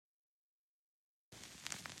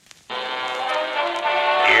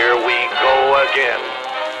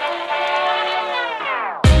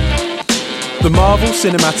The Marvel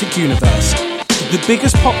Cinematic Universe. The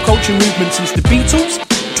biggest pop culture movement since the Beatles,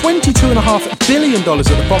 $22.5 billion at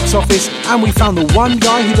the box office, and we found the one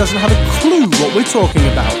guy who doesn't have a clue what we're talking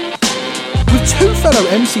about. With two fellow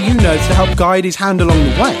MCU nerds to help guide his hand along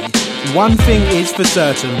the way, one thing is for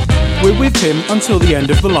certain, we're with him until the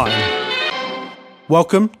end of the line.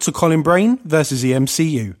 Welcome to Colin Brain versus the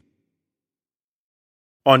MCU.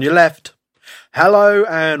 On your left. Hello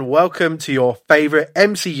and welcome to your favourite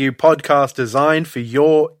MCU podcast designed for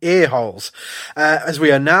your earholes. As we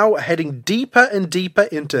are now heading deeper and deeper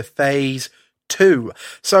into Phase 2.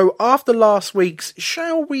 So after last week's,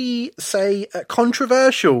 shall we say, a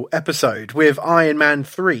controversial episode with Iron Man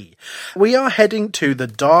 3, we are heading to the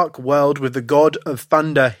dark world with the god of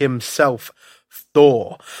thunder himself,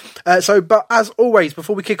 Thor. But as always,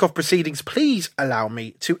 before we kick off proceedings, please allow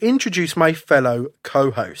me to introduce my fellow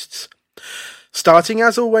co-hosts. Starting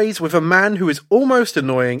as always with a man who is almost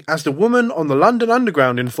annoying as the woman on the London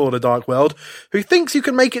Underground in Thor the Dark World who thinks you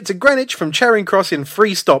can make it to Greenwich from Charing Cross in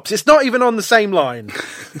 3 stops. It's not even on the same line.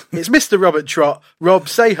 It's Mr. Robert Trott. Rob,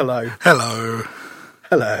 say hello. Hello.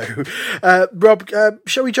 Hello. Rob,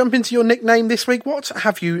 shall we jump into your nickname this week? What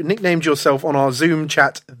have you nicknamed yourself on our Zoom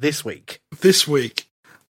chat this week? This week,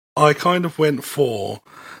 I kind of went for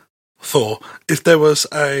Thor. If there was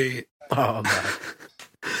a... Oh, no.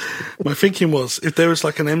 My thinking was, if there was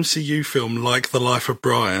like an MCU film like The Life of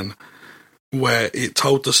Brian, where it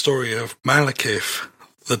told the story of Malekith,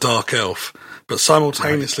 the Dark Elf, but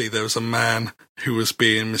simultaneously there was a man who was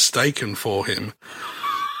being mistaken for him,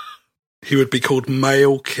 he would be called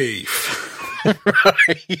Male Keith.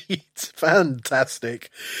 Right. Fantastic.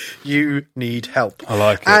 You need help. I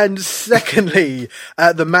like it. And secondly,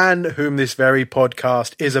 the man whom this very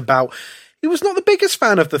podcast is about, he was not the biggest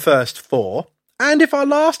fan of the first Thor. And if our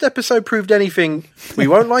last episode proved anything, we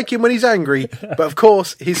won't like him when he's angry. But of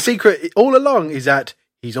course, his secret all along is that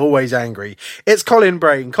he's always angry. It's Colin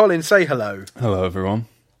Brain. Colin, say hello. Hello, everyone.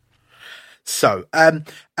 So,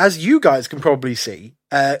 as you guys can probably see,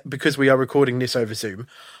 because we are recording this over Zoom,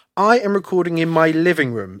 I am recording in my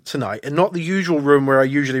living room tonight and not the usual room where I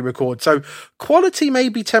usually record. So quality may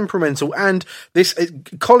be temperamental, and this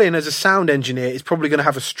Colin, as a sound engineer, is probably going to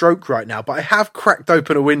have a stroke right now, but I have cracked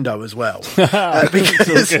open a window as well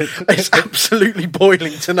because it's absolutely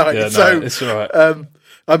boiling tonight. Yeah, no, so it's all right.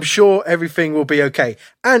 I'm sure everything will be okay.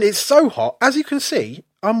 And it's so hot. As you can see,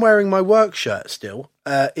 I'm wearing my work shirt still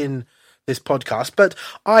in this podcast, but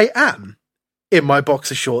I am in my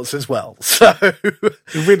boxer shorts as well. So it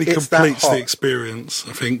really completes the experience,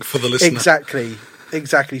 I think, for the listener.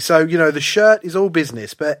 Exactly. So, you know, the shirt is all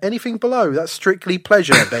business, but anything below, that's strictly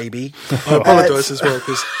pleasure, baby. I apologise as well,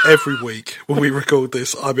 because every week when we record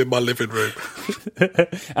this, I'm in my living room.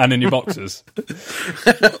 And in your boxers.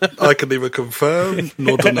 I can neither confirm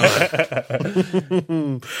nor deny.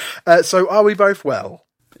 So are we both well?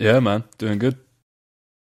 Yeah, man. Doing good.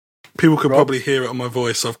 People could Rob? probably hear it on my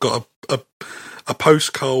voice. I've got a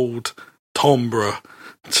post-cold timbre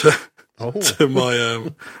to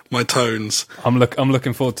my tones. I'm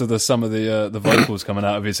looking forward to some of the vocals coming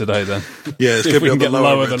out of you today. Then, yeah, it's going to be on the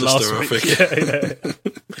lower register, I think. Yeah.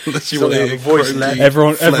 Unless you want to hear voice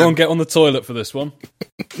everyone, get on the toilet for this one.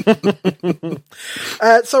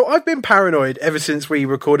 So I've been paranoid ever since we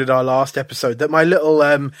recorded our last episode that my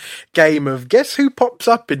little game of guess who pops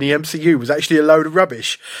up in the MCU was actually a load of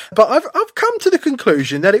rubbish. But I've come to the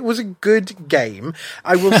conclusion that it was a good game.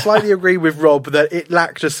 I will slightly agree with Rob that it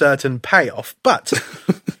lacked a certain payoff, but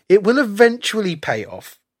it will eventually pay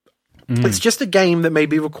off. It's just a game that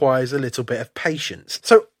maybe requires a little bit of patience.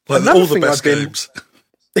 So like another all the thing best I've been games.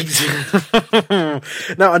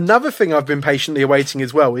 Now, another thing I've been patiently awaiting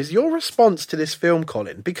as well is your response to this film,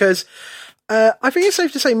 Colin, because I think it's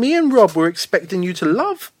safe to say me and Rob were expecting you to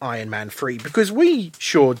love Iron Man 3 because we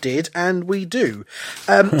sure did, and we do.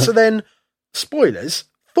 So then, spoilers,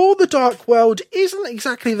 Thor the Dark World isn't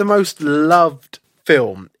exactly the most loved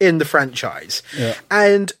film in the franchise. Yeah.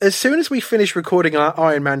 And as soon as we finished recording our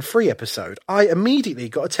Iron Man 3 episode, I immediately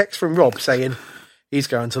got a text from Rob saying, he's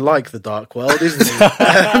going to like the Dark World, isn't he?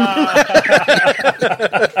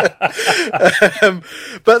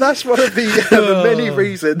 But that's one of the many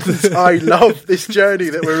reasons I love this journey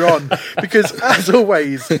that we're on. Because, as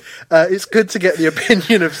always, it's good to get the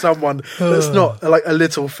opinion of someone that's not like a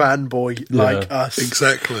little fanboy like us.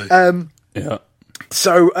 Exactly. Yeah.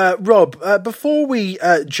 So, Rob, before we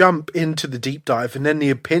jump into the deep dive and then the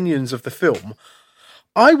opinions of the film,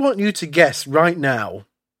 I want you to guess right now,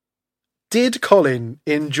 did Colin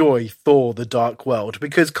enjoy Thor the Dark World?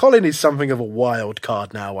 Because Colin is something of a wild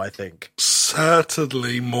card now, I think.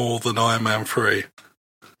 Certainly more than Iron Man 3.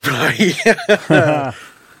 Right.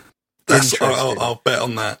 I'll bet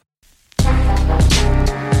on that.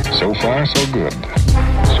 So far, so good.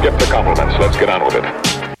 Skip the compliments. Let's get on with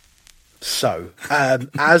it. So,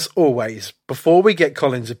 as always, before we get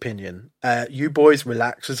Colin's opinion, you boys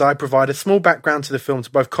relax as I provide a small background to the film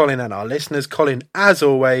to both Colin and our listeners. Colin, as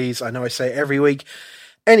always, I know I say it every week,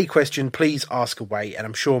 any question, please ask away, and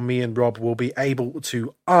I'm sure me and Rob will be able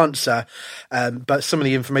to answer, but some of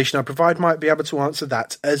the information I provide might be able to answer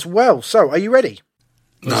that as well. So, are you ready?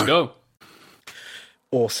 Let's go.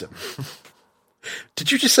 Awesome.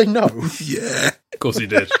 Did you just say no? Yeah. Of course he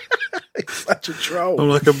did. It's such a troll. I'm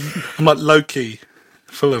like Loki,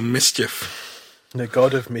 full of mischief. The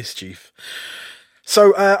god of mischief.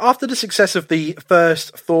 So, after the success of the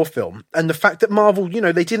first Thor film, and the fact that Marvel,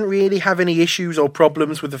 they didn't really have any issues or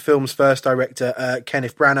problems with the film's first director,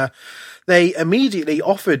 Kenneth Branagh, they immediately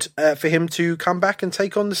offered for him to come back and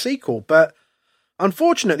take on the sequel. But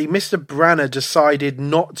unfortunately, Mr. Branagh decided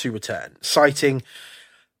not to return, citing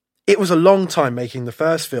it was a long time making the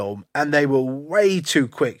first film, and they were way too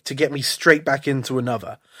quick to get me straight back into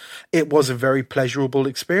another. It was a very pleasurable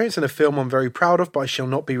experience and a film I'm very proud of, but I shall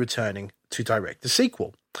not be returning to direct the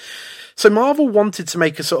sequel. So Marvel wanted to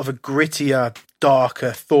make a sort of a grittier,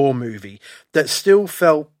 darker Thor movie that still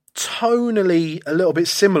felt tonally a little bit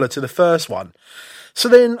similar to the first one. So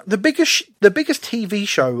then the biggest TV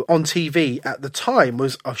show on TV at the time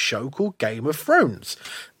was a show called Game of Thrones.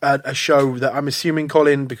 A show that I'm assuming,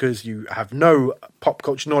 Colin, because you have no pop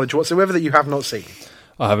culture knowledge whatsoever, that you have not seen.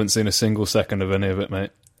 I haven't seen a single second of any of it,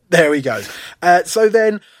 mate. There we go. So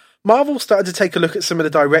then Marvel started to take a look at some of the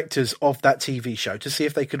directors of that TV show to see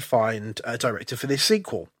if they could find a director for this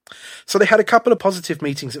sequel. So they had a couple of positive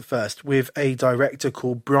meetings at first with a director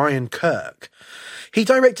called Brian Kirk. He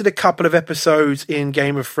directed a couple of episodes in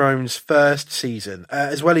Game of Thrones' first season,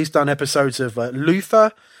 as well as done episodes of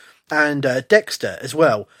Luther and Dexter as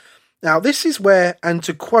well. Now, this is where, and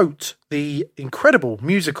to quote the incredible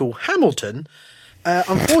musical Hamilton,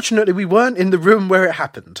 unfortunately, we weren't in the room where it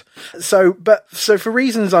happened. So for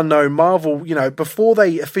reasons unknown, Marvel, before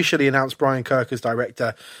they officially announced Brian Kirk as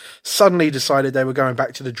director, suddenly decided they were going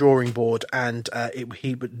back to the drawing board, and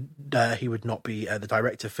he would not be the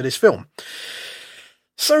director for this film.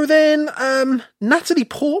 So then, Natalie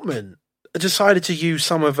Portman decided to use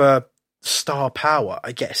some of her star power,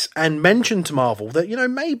 I guess, and mentioned to Marvel that,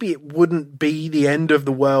 maybe it wouldn't be the end of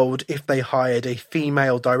the world if they hired a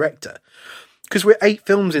female director. Because we're 8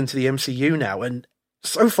 films into the MCU now, and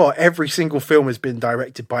so far every single film has been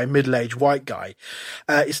directed by a middle-aged white guy.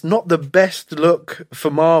 It's not the best look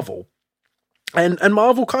for Marvel. And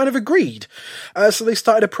Marvel kind of agreed. So they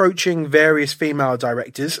started approaching various female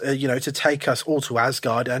directors, to take us all to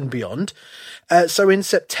Asgard and beyond. So in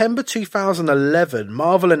September 2011,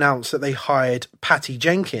 Marvel announced that they hired Patty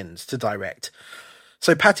Jenkins to direct.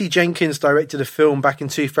 So Patty Jenkins directed a film back in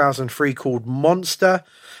 2003 called Monster.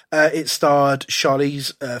 It starred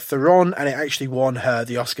Charlize Theron, and it actually won her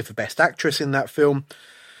the Oscar for Best Actress in that film.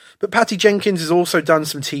 But Patty Jenkins has also done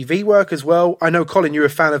some TV work as well. I know, Colin, you're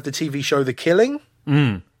a fan of the TV show The Killing.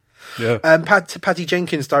 Yeah. Patty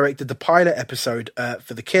Jenkins directed the pilot episode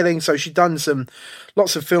for The Killing, so she's done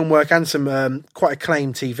lots of film work and some quite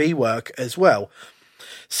acclaimed TV work as well.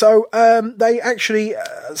 So they actually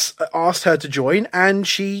asked her to join, and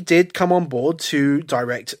she did come on board to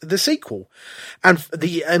direct the sequel. And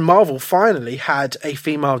Marvel finally had a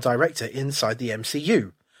female director inside the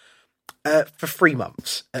MCU. For 3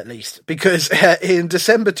 months, at least, because in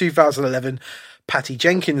December 2011, Patty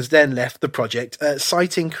Jenkins then left the project,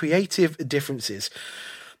 citing creative differences.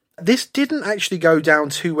 This didn't actually go down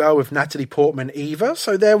too well with Natalie Portman either,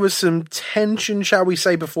 so there was some tension, shall we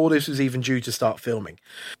say, before this was even due to start filming.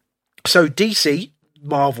 So DC,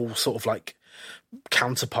 Marvel sort of like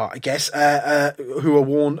counterpart, I guess, who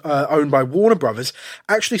are owned by Warner Brothers,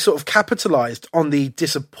 actually sort of capitalized on the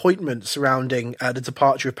disappointment surrounding the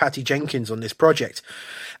departure of Patty Jenkins on this project,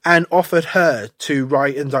 and offered her to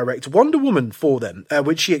write and direct Wonder Woman for them,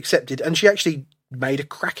 which she accepted, and she actually made a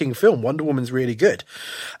cracking film. Wonder Woman's really good.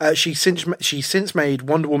 She's since made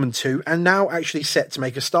Wonder Woman 2, and now actually set to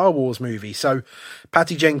make a Star Wars movie. So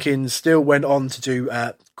Patty Jenkins still went on to do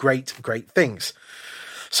great things.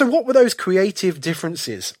 So what were those creative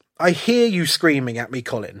differences? I hear you screaming at me,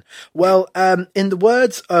 Colin. Well, in the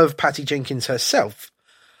words of Patty Jenkins herself,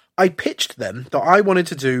 I pitched them that I wanted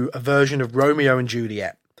to do a version of Romeo and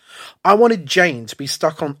Juliet. I wanted Jane to be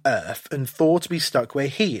stuck on Earth and Thor to be stuck where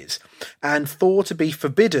he is, and Thor to be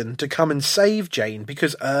forbidden to come and save Jane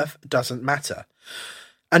because Earth doesn't matter.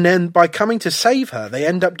 And then by coming to save her, they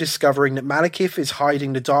end up discovering that Malekith is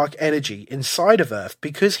hiding the dark energy inside of Earth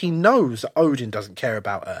because he knows that Odin doesn't care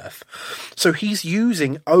about Earth. So he's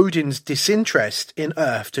using Odin's disinterest in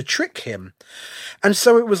Earth to trick him. And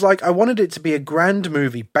so it was like, I wanted it to be a grand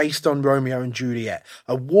movie based on Romeo and Juliet,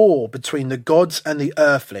 a war between the gods and the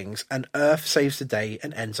Earthlings, and Earth saves the day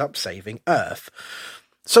and ends up saving Earth.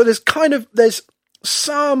 So there's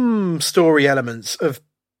some story elements of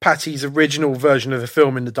Patty's original version of the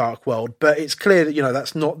film in the Dark World, but it's clear that,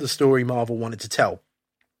 that's not the story Marvel wanted to tell.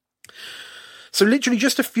 So literally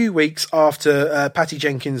just a few weeks after Patty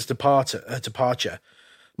Jenkins' departure,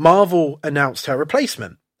 Marvel announced her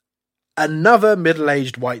replacement. Another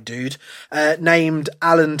middle-aged white dude named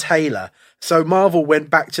Alan Taylor. So Marvel went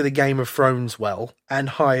back to the Game of Thrones well and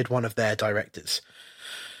hired one of their directors.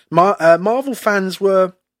 Marvel fans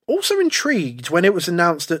were also intrigued when it was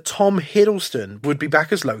announced that Tom Hiddleston would be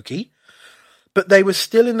back as Loki, but they were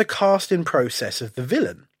still in the casting process of the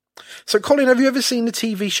villain. So, Colin, have you ever seen the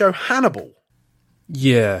TV show Hannibal?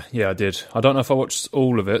 Yeah, I did. I don't know if I watched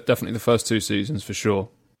all of it. Definitely the first 2 seasons for sure.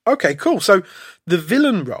 Okay, cool. So, the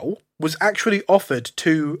villain role was actually offered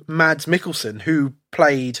to Mads Mikkelsen, who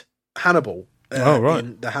played Hannibal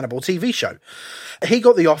in the Hannibal TV show. He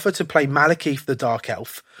got the offer to play Malekith the Dark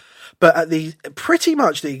Elf, but at pretty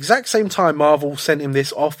much the exact same time Marvel sent him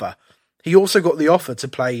this offer, he also got the offer to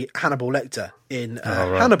play Hannibal Lecter in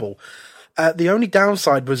Hannibal. The only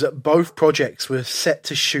downside was that both projects were set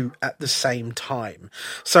to shoot at the same time.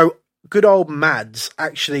 So good old Mads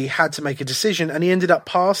actually had to make a decision, and he ended up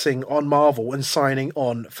passing on Marvel and signing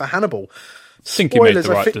on for Hannibal. I think he made the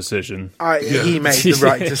right decision. He made the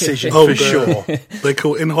right decision for sure.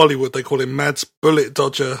 In Hollywood, they call him Mads Bullet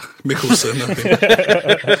Dodger Mikkelsen, I think.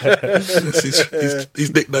 That's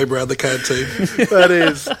his nickname around the canteen. That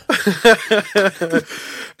is.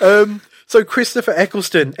 So Christopher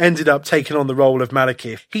Eccleston ended up taking on the role of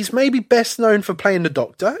Malekith. He's maybe best known for playing the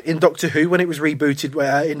Doctor in Doctor Who when it was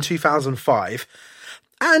rebooted in 2005.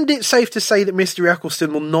 And it's safe to say that Mr.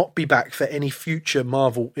 Eccleston will not be back for any future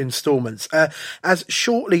Marvel installments, as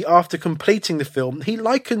shortly after completing the film, he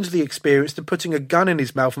likened the experience to putting a gun in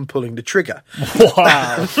his mouth and pulling the trigger.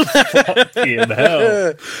 Wow. Fucking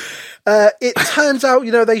hell. It turns out,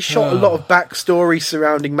 they shot a lot of backstory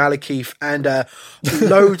surrounding Malekith and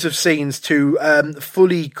loads of scenes to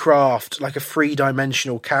fully craft like a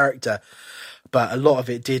 3-dimensional character. But a lot of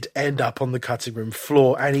it did end up on the cutting room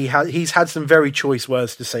floor, and he's had some very choice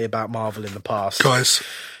words to say about Marvel in the past. Guys,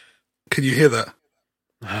 can you hear that?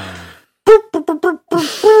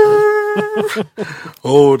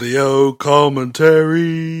 Audio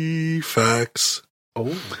commentary facts.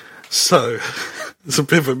 Oh. So, it's a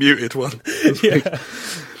bit of a muted one. Yeah.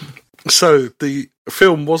 So, the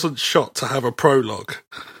film wasn't shot to have a prologue,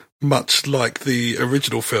 much like the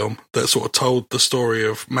original film that sort of told the story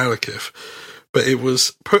of Malekith. But it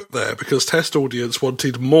was put there because test audience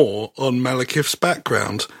wanted more on Malekith's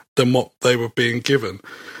background than what they were being given,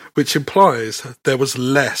 which implies there was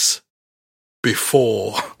less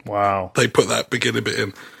before they put that beginning bit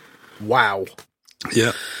in. Wow.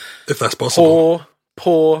 Yeah, if that's possible.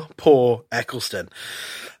 Poor Eccleston.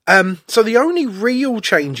 So the only real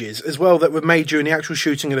changes as well that were made during the actual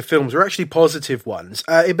shooting of the films were actually positive ones.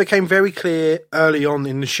 It became very clear early on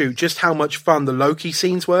in the shoot just how much fun the Loki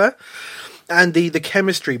scenes were. And the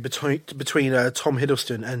chemistry between Tom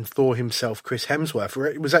Hiddleston and Thor himself, Chris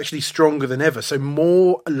Hemsworth, was actually stronger than ever. So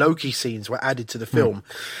more Loki scenes were added to the film.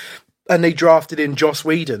 And they drafted in Joss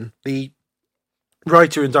Whedon, the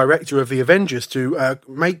writer and director of The Avengers, to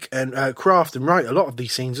make and craft and write a lot of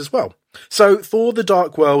these scenes as well. So Thor the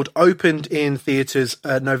Dark World opened in theatres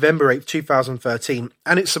November 8th, 2013,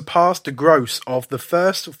 and it surpassed the gross of the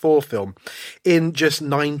first Thor film in just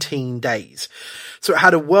 19 days. So it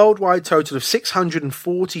had a worldwide total of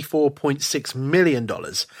 $644.6 million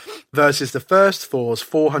versus the first Thor's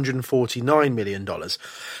 $449 million.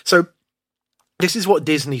 So this is what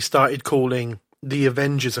Disney started calling the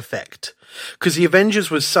Avengers effect. Because the Avengers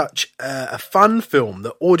was such a fun film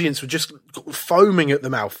that audience were just foaming at the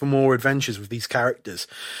mouth for more adventures with these characters.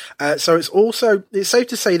 So it's safe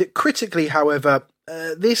to say that critically, however,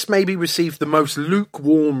 this maybe received the most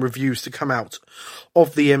lukewarm reviews to come out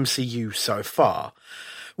of the MCU so far.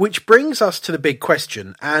 Which brings us to the big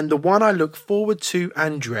question, and the one I look forward to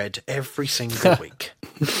and dread every single week.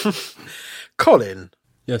 Colin,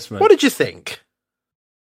 Yes, mate. what did you think?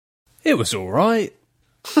 It was all right.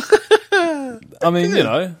 I mean,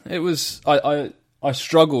 it was. I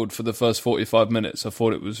struggled for the first 45 minutes. I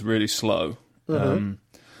thought it was really slow.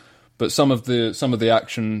 But some of the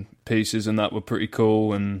action pieces and that were pretty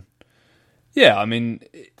cool. And yeah, I mean,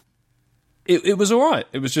 it was all right.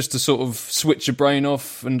 It was just to sort of switch your brain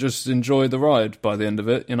off and just enjoy the ride by the end of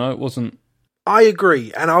it. You know, it wasn't... I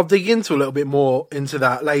agree, and I'll dig into a little bit more into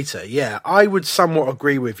that later. Yeah, I would somewhat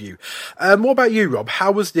agree with you. What about you, Rob?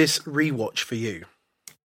 How was this rewatch for you?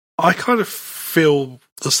 I kind of feel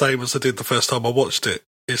the same as I did the first time I watched it,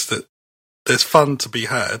 is that there's fun to be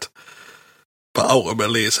had, but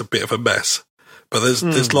ultimately it's a bit of a mess. But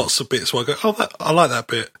there's lots of bits where I go, I like that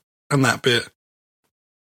bit and that bit.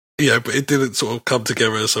 Yeah, but it didn't sort of come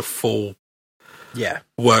together as a full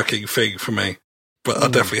working thing for me. But I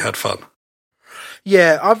definitely had fun.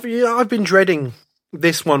 Yeah, I've been dreading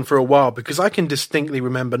this one for a while because I can distinctly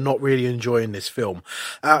remember not really enjoying this film.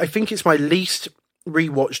 I think it's my least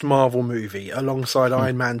rewatched Marvel movie alongside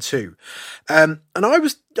Iron Man 2. And I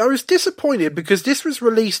was disappointed because this was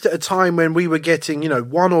released at a time when we were getting,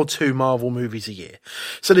 1 or 2 Marvel movies a year.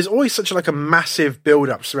 So there's always such like a massive build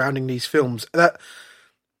up surrounding these films that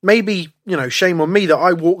maybe, shame on me that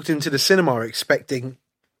I walked into the cinema expecting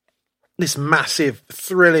this massive,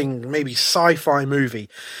 thrilling, maybe sci-fi movie,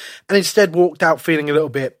 and instead walked out feeling a little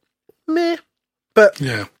bit meh. But,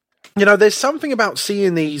 there's something about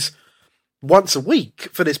seeing these once a week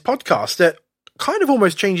for this podcast that kind of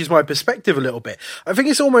almost changes my perspective a little bit. I think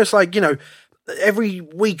it's almost like, every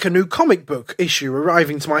week a new comic book issue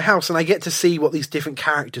arriving to my house and I get to see what these different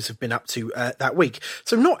characters have been up to that week.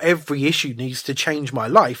 So not every issue needs to change my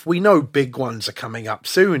life. We know big ones are coming up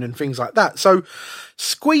soon and things like that. So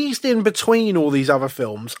squeezed in between all these other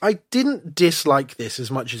films, I didn't dislike this as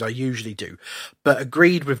much as I usually do, but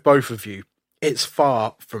agreed with both of you. It's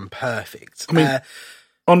far from perfect. I mean,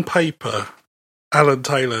 on paper, Alan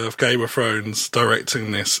Taylor of Game of Thrones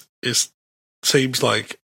directing this seems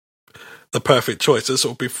like the perfect choice. So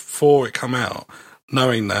sort of before it come out,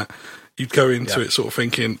 knowing that, you'd go into it sort of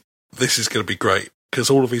thinking, this is going to be great, because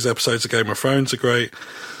all of these episodes of Game of Thrones are great.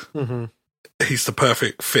 Mm-hmm. He's the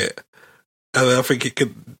perfect fit. And then I think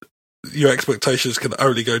your expectations can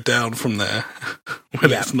only go down from there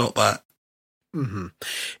when it's not that. Mm-hmm.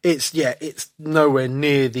 It's nowhere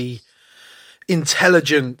near the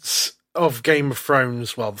intelligence of Game of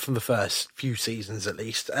Thrones, well, from the first few seasons at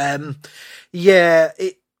least.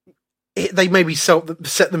 They maybe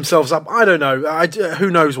set themselves up. I don't know.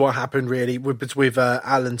 Who knows what happened really with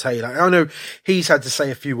Alan Taylor. I know he's had to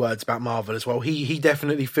say a few words about Marvel as well. He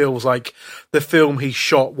definitely feels like the film he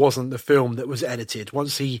shot wasn't the film that was edited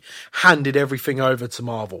once he handed everything over to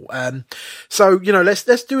Marvel. So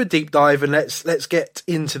let's do a deep dive and let's get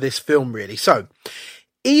into this film really. So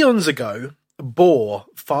eons ago, Bor,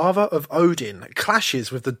 father of Odin,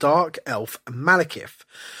 clashes with the dark elf Malekith,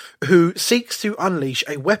 who seeks to unleash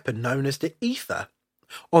a weapon known as the Ether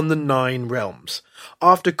on the 9 realms.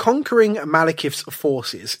 After conquering Malekith's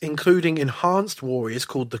forces, including enhanced warriors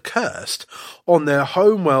called the Cursed, on their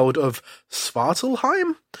homeworld of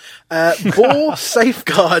Svartalheim, Bor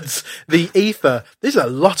safeguards the Ether. There's a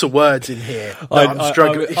lot of words in here that I'm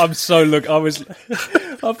struggling.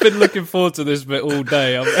 I've been looking forward to this bit all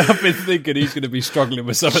day. I've been thinking he's going to be struggling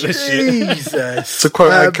with some of this shit. Jesus. To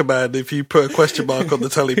quote Anchorman, if you put a question mark on the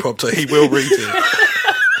teleprompter, he will read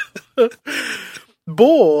it.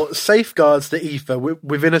 Bor safeguards the Ether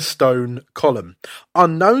within a stone column.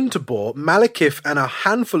 Unknown to Bor, Malekith and a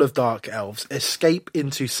handful of dark elves escape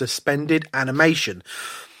into suspended animation.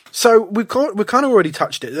 So we've kind of already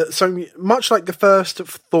touched it. So much like the first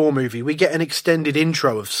Thor movie, we get an extended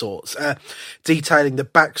intro of sorts, detailing the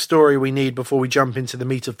backstory we need before we jump into the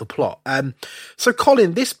meat of the plot. So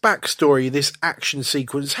Colin, this backstory, this action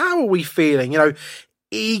sequence, how are we feeling?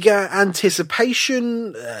 Eager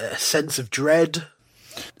anticipation, sense of dread.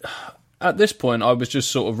 At this point, I was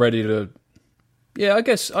just sort of ready to. Yeah, I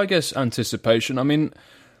guess anticipation. I mean,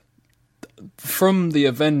 from the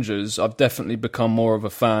Avengers, I've definitely become more of a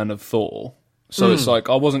fan of Thor. So it's like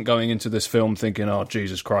I wasn't going into this film thinking, "Oh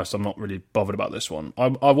Jesus Christ, I'm not really bothered about this one."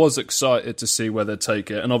 I was excited to see where they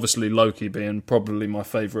take it, and obviously Loki being probably my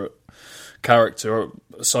favourite character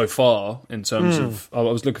so far in terms of I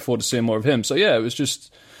was looking forward to seeing more of him. So yeah, I was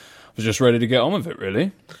just ready to get on with it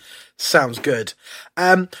really. Sounds good.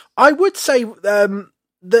 I would say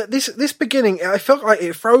that this beginning, I felt like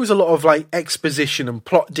it throws a lot of like exposition and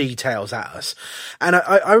plot details at us. And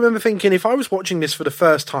I remember thinking if I was watching this for the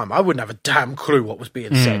first time, I wouldn't have a damn clue what was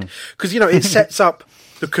being said. Because, it sets up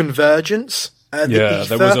the convergence.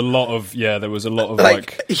 There was a lot of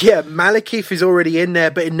Malekith is already in there,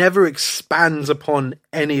 but it never expands upon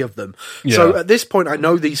any of them. Yeah. So at this point, I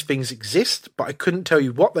know these things exist, but I couldn't tell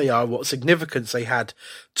you what they are, what significance they had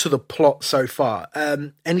to the plot so far.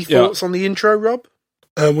 Any thoughts on the intro, Rob?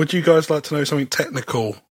 Would you guys like to know something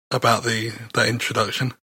technical about that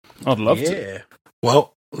introduction? I'd love to.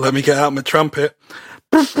 Well, Let me get out my trumpet.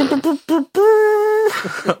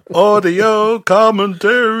 Audio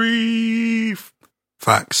commentary.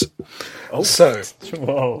 Facts. Oh. So,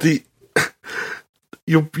 Whoa.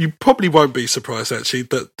 you probably won't be surprised actually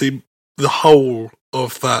that the whole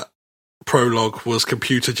of that prologue was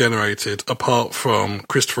computer generated, apart from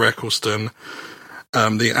Christopher Eccleston,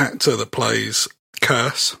 the actor that plays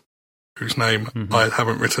Curse, whose name I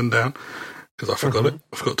haven't written down because I forgot it.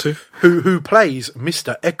 I forgot to. Who plays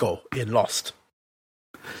Mr. Echo in Lost?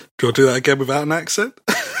 Do you want to do that again without an accent?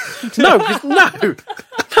 No,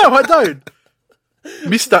 I don't.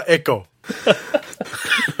 Mr. Echo.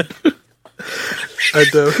 And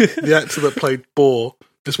the actor that played Boar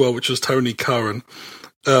as well, which was Tony Curran,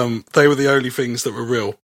 they were the only things that were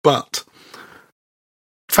real. But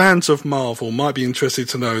fans of Marvel might be interested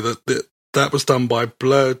to know that was done by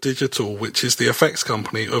Blur Digital, which is the effects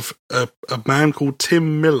company of a man called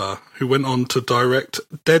Tim Miller, who went on to direct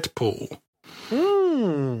Deadpool.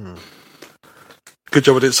 Good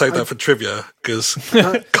job I didn't say that for trivia, because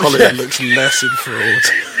Colin looks less enthralled.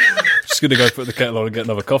 Just going to go put the kettle on and get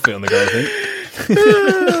another coffee on the go, I think.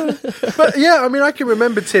 But yeah, I mean, I can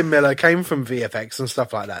remember Tim Miller came from VFX and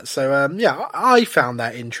stuff like that. So yeah, I found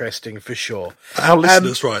that interesting for sure. Our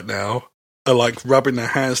listeners right now are like rubbing their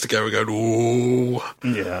hands together and going, "Ooh,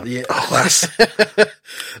 Yeah. oh, that's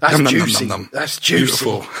juicy. That's juicy.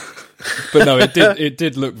 Beautiful." But no, it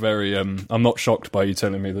did look very. I'm not shocked by you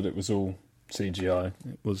telling me that it was all CGI.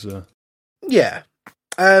 It was. Yeah.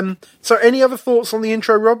 So any other thoughts on the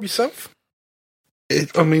intro, Rob, yourself?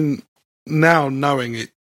 I mean, now knowing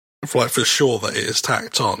it, like for sure that it is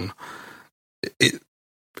tacked on,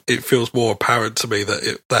 it feels more apparent to me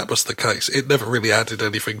that that was the case. It never really added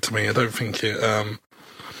anything to me. I don't think it.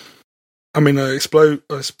 I mean, I suppose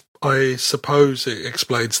it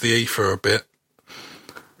explains the ether a bit,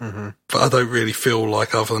 but I don't really feel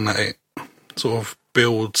like, other than that, it sort of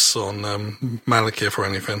builds on Malekith or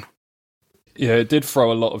anything. Yeah, it did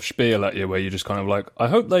throw a lot of spiel at you, where you're just kind of like, I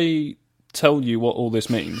hope they tell you what all this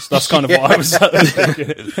means. That's kind of what I was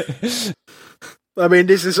thinking. I mean,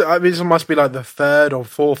 this must be like the third or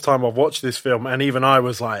fourth time I've watched this film, and even I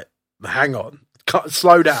was like, hang on,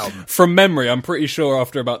 slow down. From memory, I'm pretty sure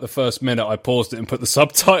after about the first minute, I paused it and put the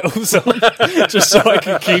subtitles on, just so I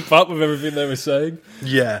could keep up with everything they were saying.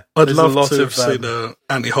 Yeah. I'd love to have seen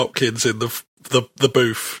Anthony Hopkins in the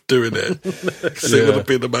booth doing it. Because it would have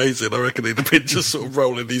been amazing. I reckon he'd have been just sort of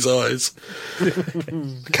rolling his eyes,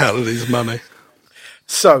 counting his money.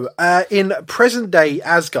 So, in present-day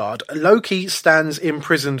Asgard, Loki stands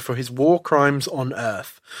imprisoned for his war crimes on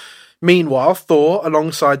Earth. Meanwhile, Thor,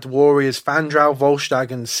 alongside the warriors Fandral,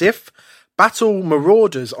 Volstagg and Sif, battle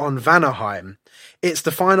marauders on Vanaheim. It's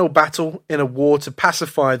the final battle in a war to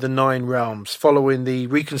pacify the Nine Realms, following the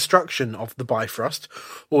reconstruction of the Bifrost,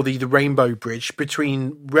 or the Rainbow Bridge,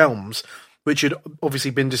 between realms, which had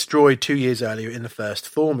obviously been destroyed 2 years earlier in the first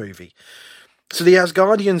Thor movie. So the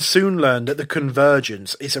Asgardians soon learned that the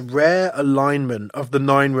convergence is a rare alignment of the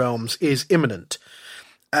Nine Realms is imminent.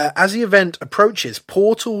 As the event approaches,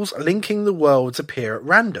 portals linking the worlds appear at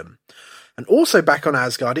random. And also back on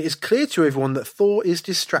Asgard, it is clear to everyone that Thor is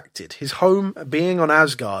distracted, his home being on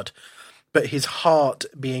Asgard, but his heart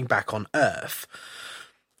being back on Earth.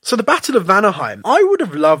 So the Battle of Vanaheim, I would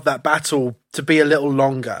have loved that battle to be a little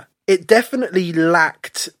longer. It definitely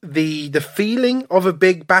lacked the feeling of a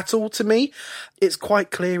big battle to me. It's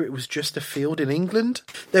quite clear it was just a field in England.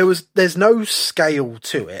 There's no scale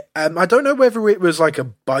to it. I don't know whether it was like a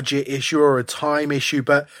budget issue or a time issue,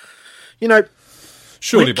 but, you know...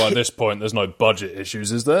 Surely by this point there's no budget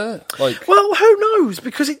issues, is there? Well, who knows?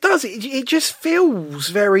 Because it does. It just feels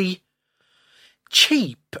very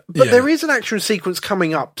cheap. But there is an action sequence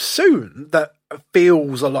coming up soon that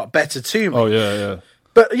feels a lot better to me. Oh, yeah.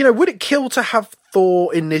 But, you know, would it kill to have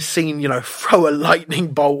Thor in this scene, you know, throw a lightning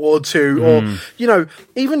bolt or two, or, you know,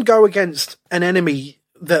 even go against an enemy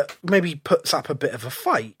that maybe puts up a bit of a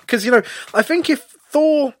fight? Because, you know, I think if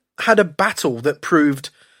Thor had a battle that proved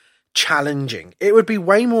challenging, it would be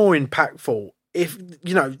way more impactful if,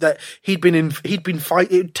 you know, that he'd been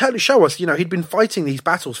fighting, show us, you know, he'd been fighting these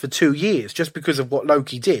battles for 2 years just because of what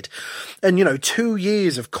Loki did. And, you know, 2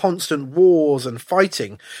 years of constant wars and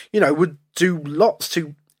fighting, you know, would do lots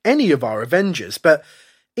to any of our Avengers. But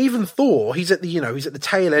even Thor, he's at the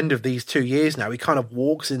tail end of these 2 years now. He kind of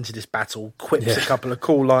walks into this battle, quips a couple of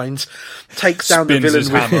cool lines, takes down the villain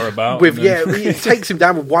he takes him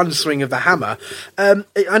down with one swing of the hammer.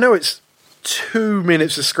 I know it's 2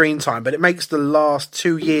 minutes of screen time, but it makes the last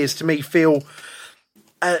 2 years to me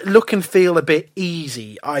look and feel a bit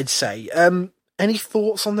easy, I'd say. Any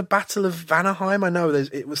thoughts on the Battle of Vanaheim? I know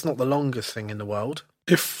it was not the longest thing in the world.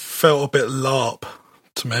 It felt a bit LARP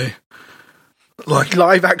to me. Like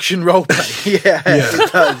live action roleplay. Yeah,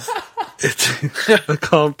 it does. I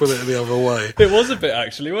can't put it any other way. It was a bit,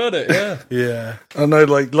 actually, wasn't it? Yeah. Yeah. I know,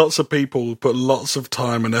 like, lots of people put lots of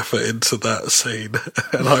time and effort into that scene,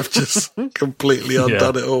 and I've just completely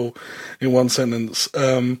undone it all in one sentence.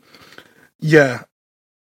 It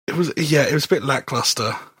was a bit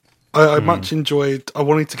lackluster. I much enjoyed. I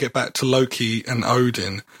wanted to get back to Loki and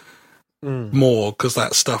Odin more because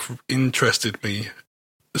that stuff interested me.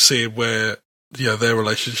 Seeing where their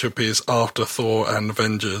relationship is after Thor and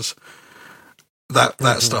Avengers.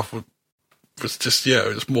 That stuff was just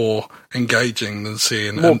it was more engaging than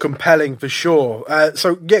seeing more compelling for sure.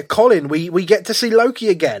 Colin, we get to see Loki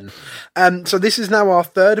again. So this is now our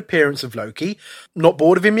third appearance of Loki. Not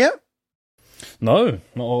bored of him yet? No, not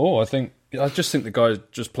at all. I just think the guy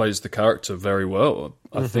just plays the character very well.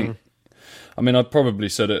 I probably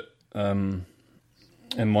said it in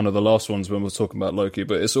one of the last ones when we were talking about Loki,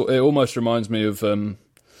 but it almost reminds me of The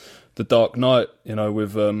Dark Knight,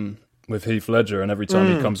 with Heath Ledger, and every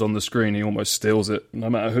time he comes on the screen, he almost steals it, no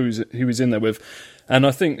matter who he's in there with. And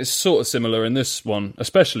I think it's sort of similar in this one,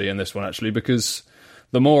 especially in this one, actually, because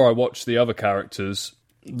the more I watch the other characters,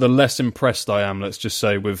 the less impressed I am, let's just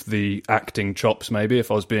say, with the acting chops, maybe,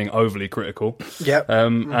 if I was being overly critical. Yep.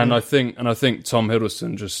 And I think Tom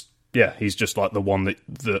Hiddleston he's just like the one that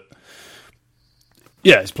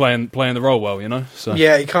he's playing the role well, So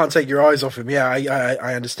yeah, you can't take your eyes off him. Yeah,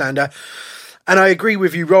 I understand that. And I agree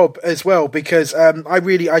with you, Rob, as well, because I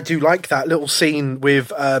do like that little scene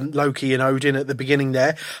with Loki and Odin at the beginning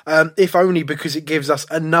there, if only because it gives us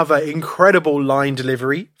another incredible line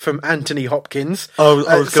delivery from Anthony Hopkins. I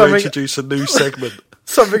was going to introduce a new segment.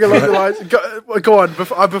 Something along the lines... Go on,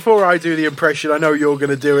 before I do the impression, I know you're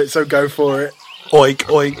going to do it, so go for it. Oink,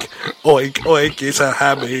 oink, oink, oink, it's a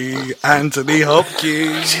hammy, Anthony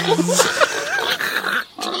Hopkins.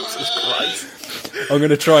 I'm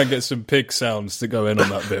going to try and get some pig sounds to go in on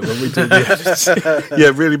that bit when we do the editing.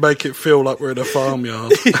 Yeah, really make it feel like we're in a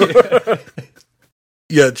farmyard.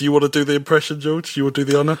 Yeah, do you want to do the impression, George? Do you want to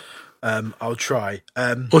do the honour? I'll try.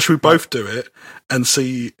 Or should we both do it and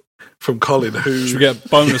see from Colin who... Should we get a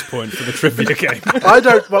bonus point for the trivia game? I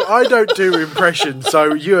don't do impressions,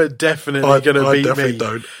 so you are definitely going to beat me. I definitely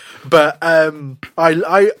don't. But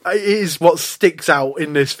it is what sticks out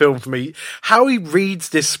in this film for me. How he reads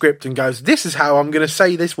this script and goes, "This is how I'm going to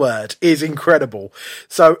say this word," is incredible.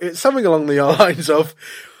 So it's something along the lines of,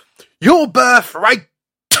 "Your birthright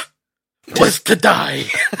was to die."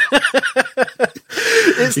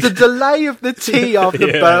 It's the delay of the T after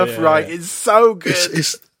birthright. Yeah. It's so good.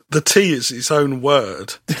 It's the T is its own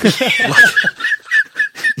word.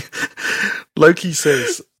 Loki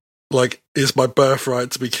says, "It's my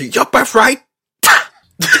birthright to be king." Your birthright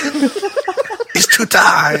is to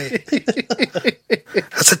die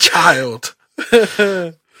as a child.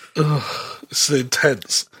 It's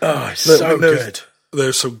intense. Oh, it's so good.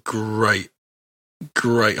 There's some great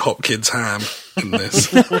Hopkins ham in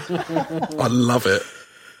this. I love it.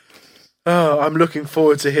 Oh, I'm looking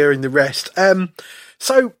forward to hearing the rest.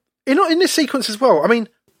 So in this sequence as well, I mean,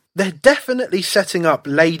 they're definitely setting up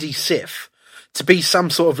Lady Sif to be some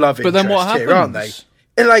sort of love interest, but then what happens? Here, aren't they?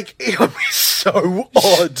 And it's so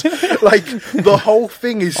odd. The whole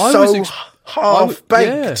thing is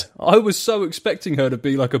half-baked. I was so expecting her to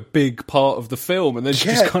be like a big part of the film, and then she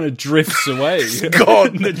just kind of drifts away. It's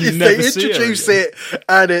gone. They introduce it,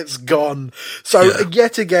 and it's gone. So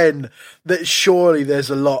yet again, that surely there's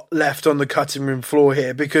a lot left on the cutting room floor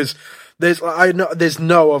here, because there's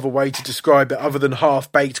no other way to describe it other than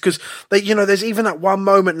half-baked, because there's even that one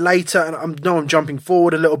moment later, and I'm jumping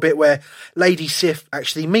forward a little bit, where Lady Sif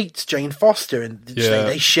actually meets Jane Foster, and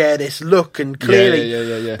they share this look, and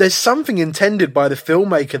clearly there's something intended by the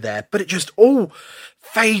filmmaker there, but it just all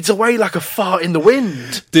fades away like a fart in the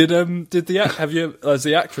wind. Has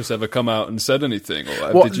the actress ever come out and said anything?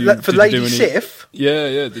 Or Lady Sif?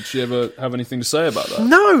 Yeah. Did she ever have anything to say about that?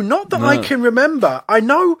 No, not that I can remember. I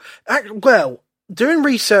know. Doing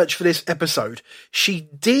research for this episode, she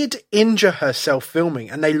did injure herself filming,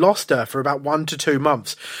 and they lost her for about 1 to 2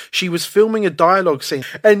 months. She was filming a dialogue scene,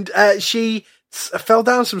 and she fell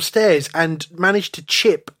down some stairs and managed to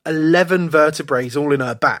chip 11 vertebrae all in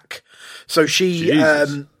her back. So she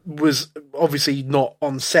was obviously not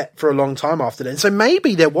on set for a long time after then. So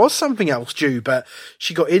maybe there was something else due, but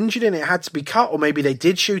she got injured and it had to be cut, or maybe they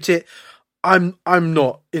did shoot it. I'm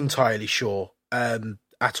not entirely sure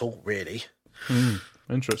at all, really.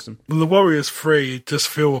 Interesting. Well, the Warriors 3 just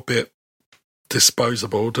feel a bit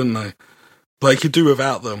disposable, don't they? Like, you could do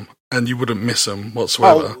without them, and you wouldn't miss them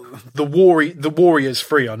whatsoever. Oh, the Warriors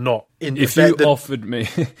 3 are not in. If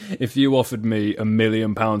you offered me £1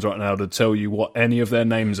 million right now to tell you what any of their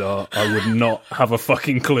names are, I would not have a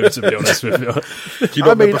fucking clue, to be honest with you. Do you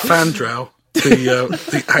not remember Fandral?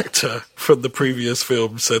 The actor from the previous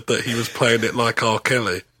film said that he was playing it like R.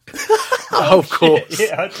 Kelly. Oh, of course.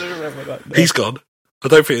 Yeah, I do remember that. Yeah. He's gone. I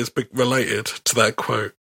don't think it's related to that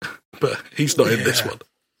quote, but he's not in this one.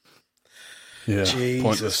 Yeah, Jesus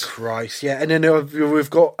pointless. Christ. Yeah, and then we've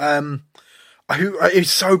got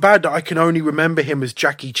it's so bad that I can only remember him as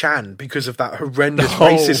Jackie Chan because of that horrendous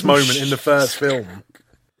racist moment in the first film.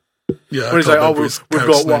 Yeah, When he's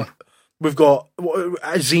like, we've got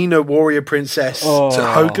Xena Warrior Princess. Is it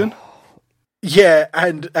Hogan? Yeah,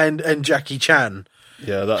 and Jackie Chan.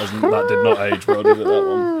 Yeah, that did not age well, did it, that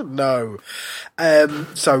one? No.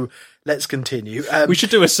 So let's continue. We should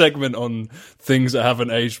do a segment on things that haven't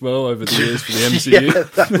aged well over the years for the MCU. Yeah,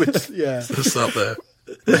 that would, yeah. It's up there.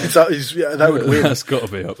 That would win. That's got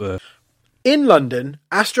to be up there. In London,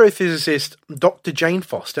 astrophysicist Dr. Jane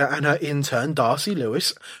Foster and her intern Darcy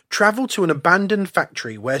Lewis travel to an abandoned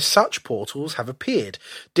factory where such portals have appeared,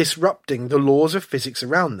 disrupting the laws of physics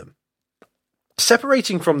around them.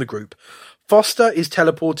 Separating from the group, Foster is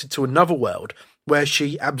teleported to another world where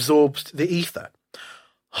she absorbs the ether.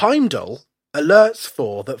 Heimdall alerts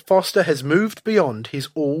Thor that Foster has moved beyond his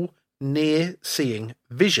all-near-seeing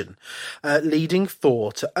vision, leading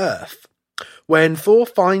Thor to Earth. When Thor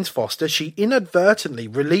finds Foster, she inadvertently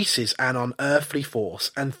releases an unearthly force,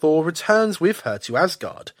 and Thor returns with her to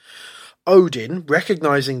Asgard. Odin,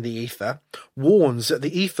 recognizing the ether, warns that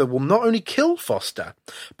the ether will not only kill Foster,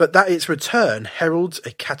 but that its return heralds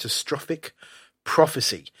a catastrophic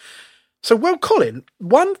prophecy. So, well, Colin,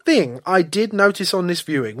 one thing I did notice on this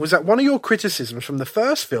viewing was that one of your criticisms from the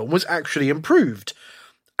first film was actually improved.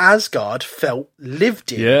 Asgard felt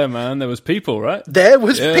lived in. Yeah, man, there was people, right? There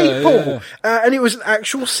was people. Yeah. And it was an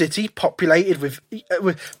actual city populated with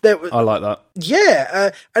I like that. Yeah,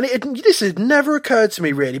 and this had never occurred to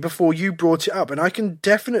me really before you brought it up, and I can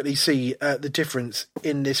definitely see the difference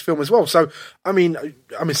in this film as well. So, I mean,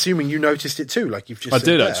 I'm assuming you noticed it too, like you've just said. I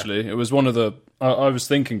did, there. actually. It was one of the... I was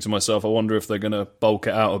thinking to myself, I wonder if they're going to bulk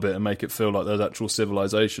it out a bit and make it feel like there's actual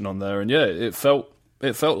civilization on there. And yeah, it felt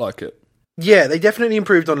like it. Yeah, they definitely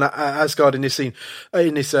improved on that Asgard in this scene,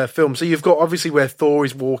 in this film. So you've got obviously where Thor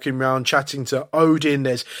is walking around chatting to Odin.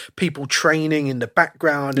 There's people training in the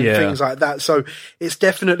background and things like that. So it's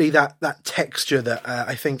definitely that texture that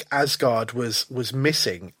I think Asgard was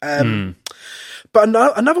missing. But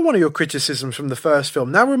another one of your criticisms from the first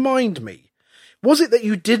film. Now remind me, was it that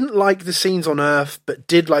you didn't like the scenes on Earth but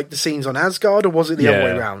did like the scenes on Asgard, or was it the other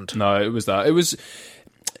way around? No, it was that. It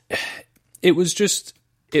was just...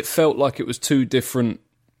 It felt like it was two different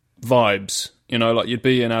vibes, you know, like you'd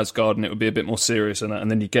be in Asgard and it would be a bit more serious and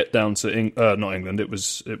then you get down to not England. It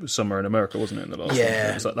was somewhere in America, wasn't it? In the last one?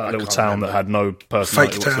 It was like that little town that had no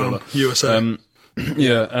personality whatsoever. Town, USA.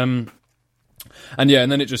 And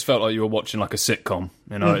then it just felt like you were watching like a sitcom,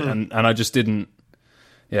 you know, and I just didn't.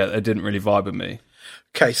 Yeah, it didn't really vibe with me.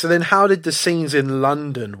 Okay, so then how did the scenes in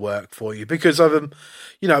London work for you? Because of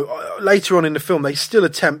later on in the film, they still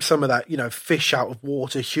attempt some of that, fish out of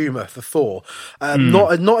water humour for Thor.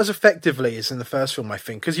 Not as effectively as in the first film, I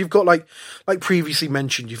think, because you've got like previously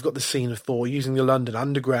mentioned, you've got the scene of Thor using the London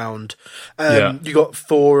Underground. You got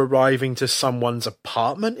Thor arriving to someone's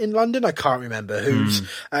apartment in London. I can't remember whose,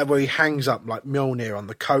 where he hangs up like Mjolnir on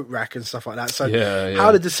the coat rack and stuff like that. So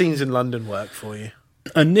how did the scenes in London work for you?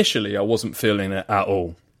 Initially, I wasn't feeling it at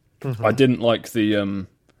all. I didn't like the.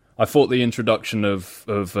 I thought the introduction of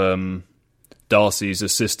Darcy's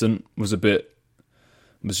assistant was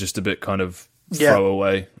just a bit kind of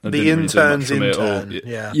throwaway. The intern's intern.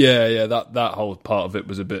 That whole part of it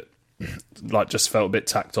was a bit like just felt a bit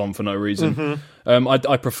tacked on for no reason.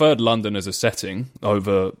 I preferred London as a setting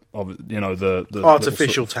over the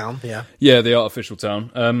artificial town. The artificial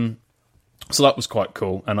town. So that was quite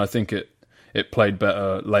cool, and I think it played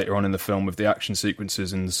better later on in the film with the action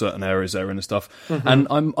sequences in certain areas there and stuff. And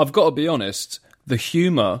I've got to be honest, the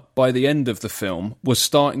humour by the end of the film was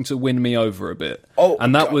starting to win me over a bit.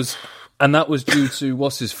 That was due to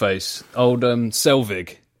what's his face, old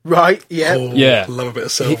Selvig. Right? Yeah. Love a bit of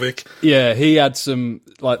Selvig. He had some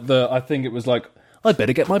I think it was like I'd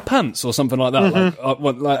better get my pants or something like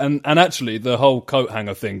that. And actually, the whole coat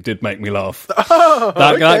hanger thing did make me laugh. Oh,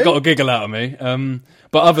 that okay. got a giggle out of me.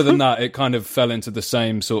 But other than that, it kind of fell into the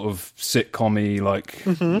same sort of sitcom-y,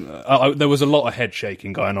 there was a lot of head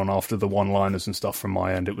shaking going on after the one-liners and stuff from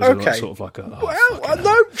my end. It was a lot, sort of like a...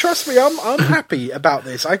 No, trust me, I'm happy about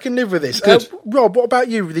this. I can live with this. Rob, what about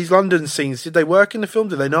you? These London scenes, did they work in the film?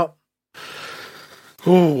 Did they not?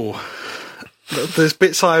 Oh, there's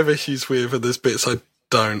bits I have issues with and there's bits I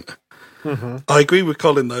don't. I agree with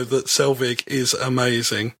Colin, though, that Selvig is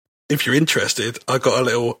amazing. If you're interested, I got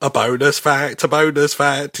a bonus fact.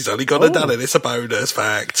 He's only got it done, and it's a bonus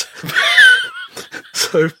fact.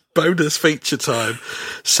 So, bonus feature time.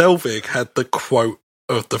 Selvig had the quote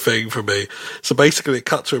of the thing for me. So basically, it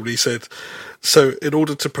cut to him and he said, so in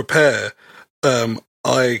order to prepare,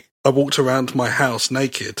 I walked around my house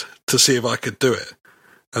naked to see if I could do it.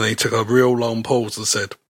 And then he took a real long pause and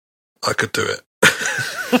said, I could do it.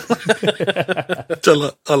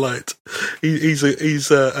 I liked.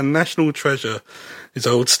 He's a national treasure. He's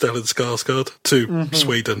old Stellan Skarsgård to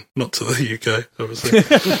Sweden, not to the UK, obviously.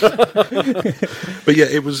 But yeah,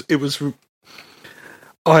 it was.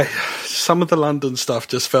 Some of the London stuff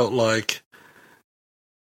just felt like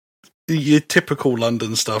your typical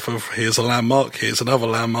London stuff of here's a landmark, here's another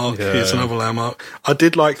landmark, here's another landmark. I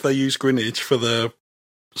did like they used Greenwich for the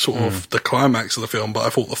sort of the climax of the film, but I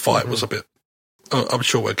thought the fight was a bit. I'm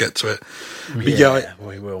sure we'll get to it. But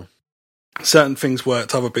we will. Certain things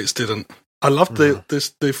worked, other bits didn't. I loved the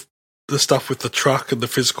stuff with the truck and the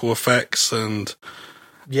physical effects and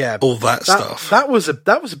all that stuff. That was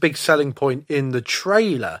a big selling point in the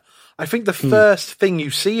trailer. I think the first thing you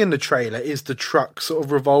see in the trailer is the truck sort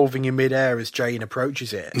of revolving in midair as Jane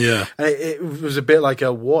approaches it. Yeah, and it was a bit like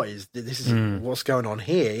what's going on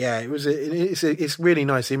here? Yeah, it's really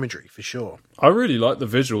nice imagery for sure. I really like the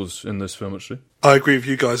visuals in this film, actually. I agree with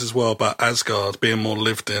you guys as well about Asgard being more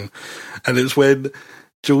lived in, and it was when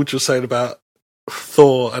George was saying about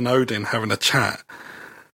Thor and Odin having a chat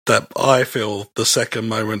that I feel the second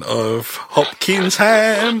moment of Hopkins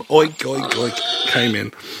ham, oink, oink, oink, came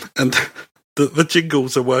in. And the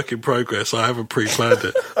jingle's a work in progress. I haven't pre-planned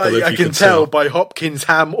it. I can tell by Hopkins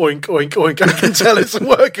ham, oink, oink, oink. I can tell it's a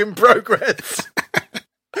work in progress.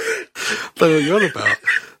 Don't know what you're on about.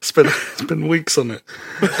 It's been weeks on it.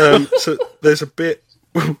 So there's a bit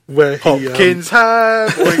where Hopkins ham,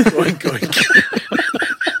 oink, oink, oink.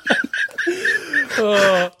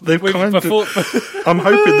 I'm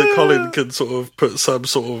hoping that Colin can sort of put some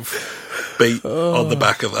sort of beat on the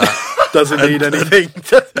back of that. Doesn't need anything.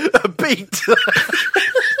 A beat.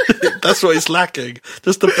 That's what it's lacking.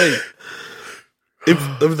 Just a beat.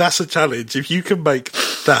 If that's a challenge, if you can make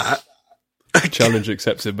that challenge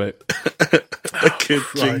accepted, mate. a good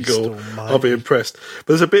jingle, I'll be impressed. But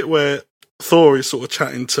there's a bit where Thor is sort of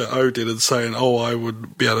chatting to Odin and saying, "Oh, I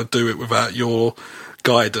wouldn't be able to do it without your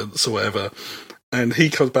guidance or whatever." And he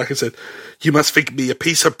comes back and said, "You must think me a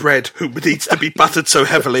piece of bread who needs to be buttered so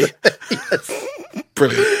heavily." Yes.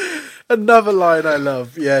 Brilliant. Another line I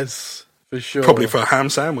love, yes, for sure. Probably for a ham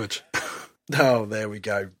sandwich. Oh, there we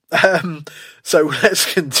go. So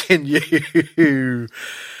let's continue.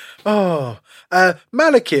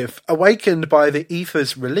 Malekith, awakened by the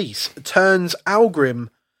ether's release, turns Algrim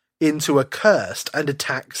into a cursed and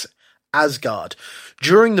attacks Asgard.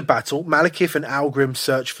 During the battle, Malekith and Algrim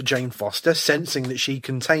search for Jane Foster, sensing that she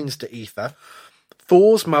contains the ether.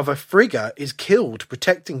 Thor's mother, Frigga, is killed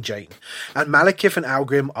protecting Jane, and Malekith and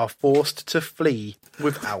Algrim are forced to flee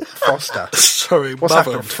without Foster. Sorry, what's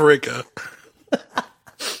mother, happened? Frigga.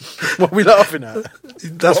 What are we laughing at?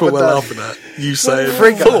 That's what we're laughing at. You say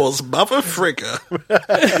Thor's mother, Frigga.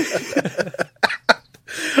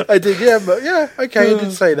 I did, okay, I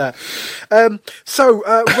did say that. So,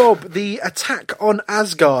 Rob, the attack on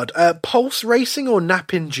Asgard, pulse racing or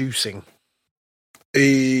nap inducing?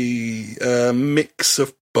 A mix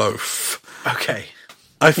of both. Okay.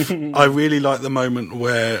 I really like the moment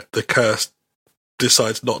where the curse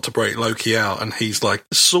decides not to break Loki out, and he's like,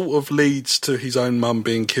 sort of leads to his own mum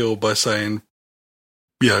being killed by saying,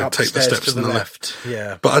 take the steps to the left.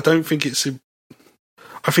 Yeah. But I don't think I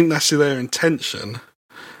think that's their intention,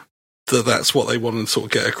 that's what they want to sort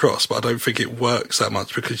of get across, but I don't think it works that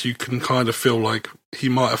much because you can kind of feel like he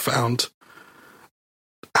might have found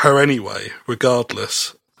her anyway,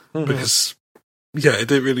 regardless. Because, it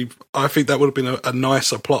didn't really... I think that would have been a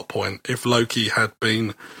nicer plot point if Loki had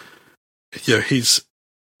been, his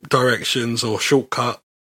directions or shortcut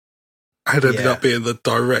had ended up being the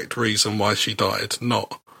direct reason why she died,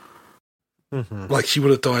 not... Like, she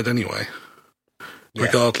would have died anyway.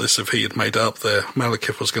 Regardless if he had made it up there,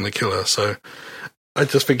 Malekith was going to kill her. So I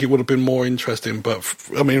just think it would have been more interesting. But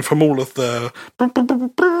I mean, from all of the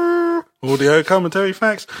audio commentary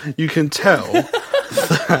facts, you can tell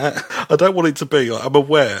that I don't want it to be. Like, I'm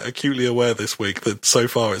acutely aware this week that so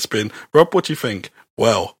far it's been, Rob, what do you think?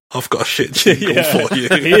 Well, I've got a shit jingle for you.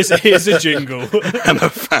 Here's a jingle and a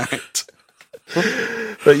fact.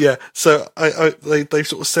 But yeah, so they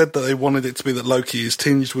sort of said that they wanted it to be that Loki is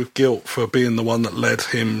tinged with guilt for being the one that led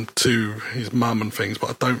him to his mum and things,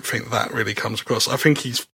 but I don't think that really comes across. I think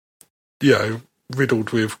he's,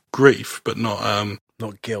 riddled with grief, but not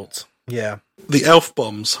guilt. Yeah. The elf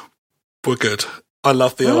bombs were good. I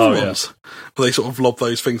love the elf bombs. Yeah. They sort of lob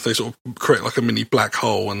those things, they sort of create like a mini black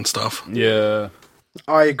hole and stuff. Yeah.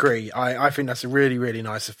 I agree. I think that's a really, really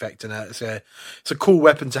nice effect, and it's a cool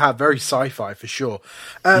weapon to have. Very sci-fi for sure.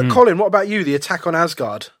 Colin, what about you? The attack on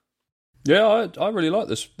Asgard. Yeah, I really like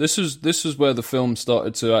this. This is where the film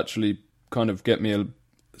started to actually kind of get me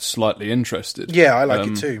slightly interested. Yeah, I like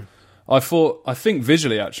it too. I think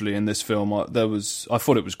visually actually in this film, I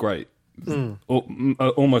thought it was great.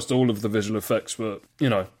 Almost all of the visual effects were,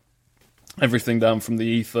 everything down from the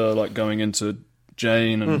ether, like going into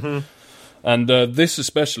Jane and. And this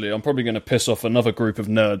especially, I'm probably going to piss off another group of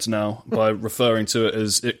nerds now by referring to it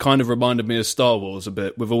as, it kind of reminded me of Star Wars a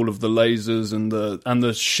bit, with all of the lasers and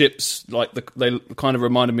the ships, like they kind of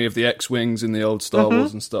reminded me of the X-Wings in the old Star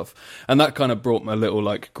Wars and stuff. And that kind of brought my little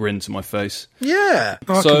like grin to my face. Yeah.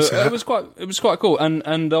 So it was quite cool.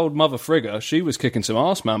 And old Mother Frigga, she was kicking some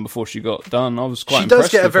arse, man, before she got done. I was quite impressed.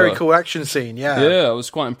 She does get a very cool action scene, yeah. Yeah, I was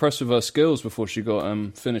quite impressed with her skills before she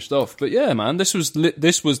got finished off. But yeah, man, this was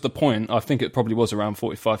the point. I think it probably was around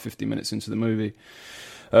 45-50 minutes into the movie.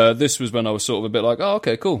 This was when I was sort of a bit like, oh,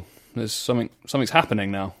 okay, cool. There's something's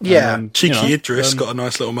happening now. Yeah, Cheeky Idris got a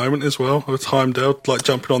nice little moment as well with Heimdall, like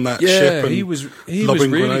jumping on that ship. And he was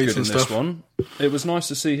really good in this one. It was nice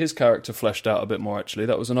to see his character fleshed out a bit more. Actually,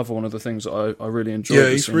 that was another one of the things that I really enjoyed.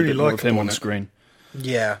 Yeah, he's really likable him on screen.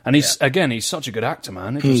 Yeah, and he's such a good actor,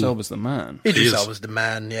 man. Idris Elba's the man. Idris Elba's the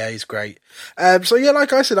man. Yeah, he's great. So yeah,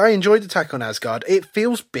 like I said, I enjoyed Attack on Asgard. It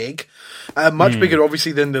feels big, much bigger,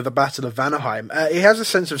 obviously, than the Battle of Vanaheim. It has a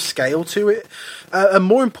sense of scale to it, and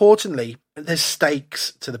more importantly, there's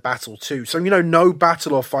stakes to the battle too. So no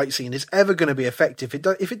battle or fight scene is ever going to be effective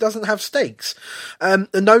if it doesn't have stakes. And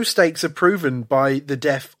those stakes are proven by the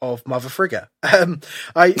death of Mother Frigga.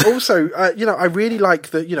 I also, I really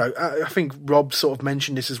like that. I think Rob sort of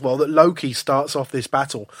mentioned this as well, that Loki starts off this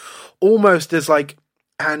battle almost as like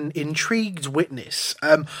an intrigued witness,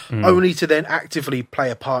 only to then actively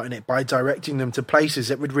play a part in it by directing them to places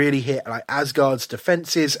that would really hit like Asgard's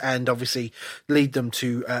defenses and obviously lead them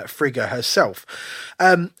to Frigga herself.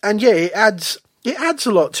 And yeah, it adds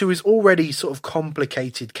a lot to his already sort of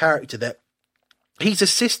complicated character, that he's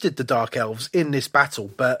assisted the Dark Elves in this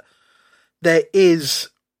battle, but there is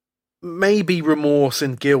maybe remorse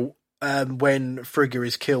and guilt when Frigga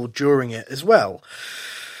is killed during it as well.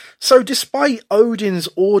 So despite Odin's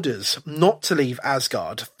orders not to leave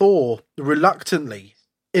Asgard, Thor reluctantly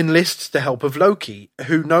enlists the help of Loki,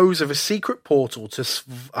 who knows of a secret portal to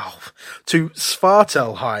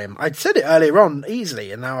Svartalheim. I'd said it earlier on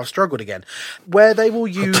easily, and now I've struggled again, where they will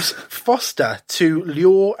use Foster to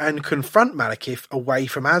lure and confront Malekith away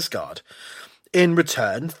from Asgard. In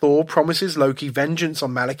return, Thor promises Loki vengeance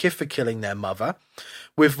on Malekith for killing their mother,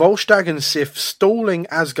 with Volstagg and Sif stalling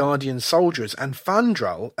Asgardian soldiers and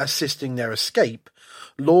Fandral assisting their escape.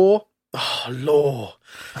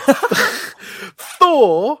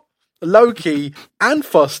 Thor, Loki, and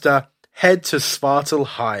Foster head to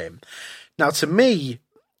Svartalheim. Now, to me,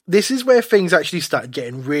 this is where things actually started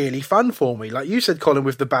getting really fun for me. Like you said, Colin,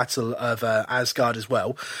 with the Battle of Asgard as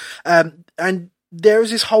well. And there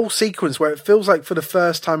is this whole sequence where it feels like for the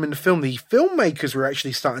first time in the film, the filmmakers were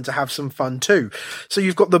actually starting to have some fun too. So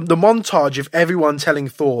you've got the montage of everyone telling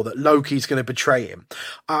Thor that Loki's going to betray him.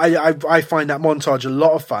 I find that montage a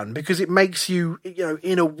lot of fun because it makes you,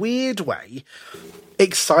 in a weird way,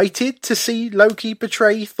 excited to see Loki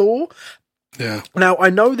betray Thor. Yeah. Now, I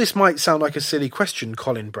know this might sound like a silly question,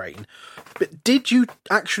 Colin Brain, but did you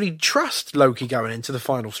actually trust Loki going into the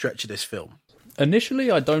final stretch of this film?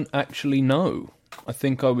 Initially, I don't actually know. I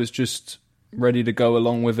think I was just ready to go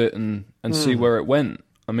along with it and see where it went.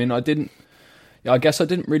 I mean, I guess I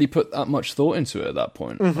didn't really put that much thought into it at that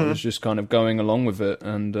point. I was just kind of going along with it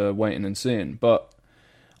and waiting and seeing. But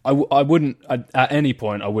I wouldn't, at any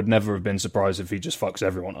point, I would never have been surprised if he just fucks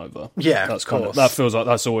everyone over. Yeah, that's that feels like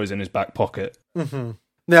that's always in his back pocket. Mm-hmm.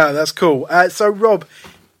 No, that's cool. So, Rob,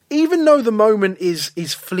 even though the moment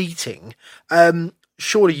is fleeting,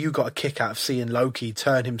 surely you got a kick out of seeing Loki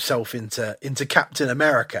turn himself into Captain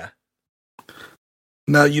America.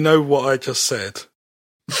 Now, you know what I just said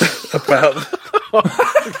about.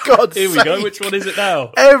 God, Here we go. Which one is it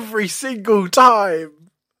now? Every single time.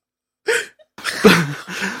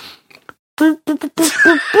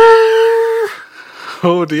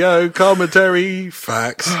 Audio commentary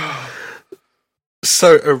facts.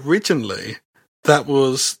 So originally, that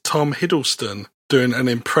was Tom Hiddleston doing an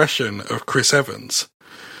impression of Chris Evans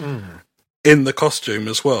in the costume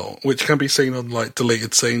as well, which can be seen on like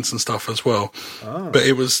deleted scenes and stuff as well. Oh. But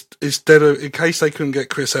it was instead of, in case they couldn't get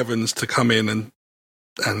Chris Evans to come in and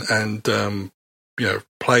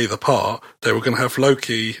play the part, they were going to have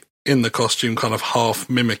Loki in the costume, kind of half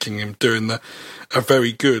mimicking him, doing a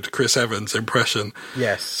very good Chris Evans impression.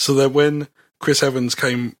 Yes. So that when Chris Evans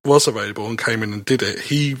was available and came in and did it,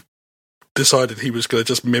 he decided he was going to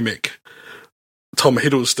just mimic Tom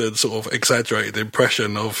Hiddleston's sort of exaggerated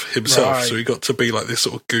impression of himself. Right. So he got to be like this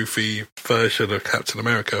sort of goofy version of Captain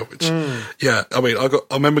America, which, yeah, I mean, I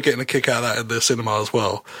remember getting a kick out of that in the cinema as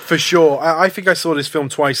well. For sure. I think I saw this film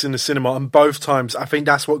twice in the cinema, and both times I think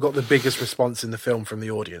that's what got the biggest response in the film from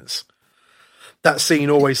the audience. That scene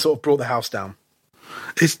always sort of brought the house down.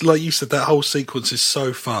 It's like you said, that whole sequence is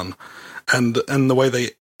so fun, and the way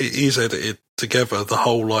it is edited together, the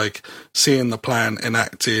whole like seeing the plan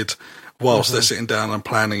enacted whilst they're sitting down and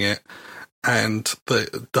planning it, and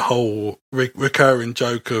the whole recurring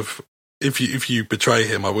joke of if you betray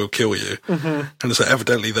him, I will kill you, and so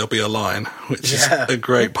evidently there'll be a line, which is a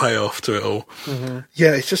great payoff to it all.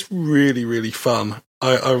 Yeah, it's just really, really fun.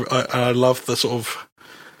 I love the sort of,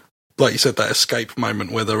 like you said, that escape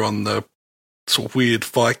moment where they're on the sort of weird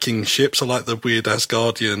Viking ships. I like the weird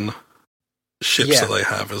Asgardian ships that they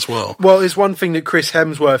have as well. Well, it's one thing that Chris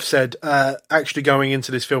Hemsworth said, actually going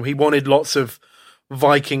into this film, he wanted lots of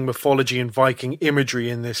Viking mythology and Viking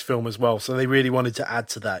imagery in this film as well, so they really wanted to add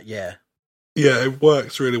to that, yeah. Yeah, it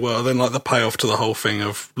works really well. And then like the payoff to the whole thing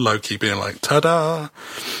of Loki being like, ta-da,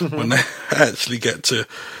 when they actually get to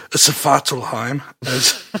Svartalheim.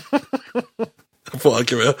 I thought I'd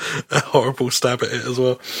give it a horrible stab at it as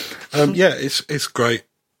well. Yeah, it's great.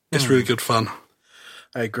 It's really good fun.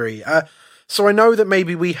 I agree. So I know that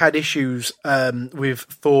maybe we had issues with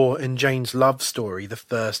Thor and Jane's love story the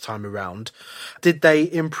first time around. Did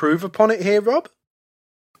they improve upon it here, Rob?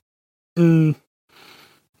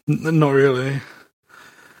 Not really.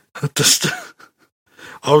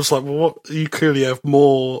 I was like, well, what? You clearly have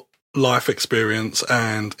more life experience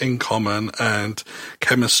and in common and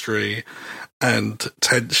chemistry and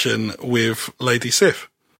tension with Lady Sif.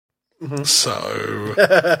 So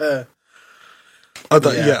I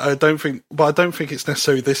don't think it's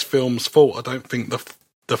necessarily this film's fault. I don't think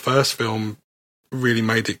the first film really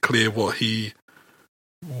made it clear what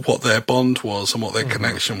their bond was and what their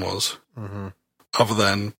connection was. Other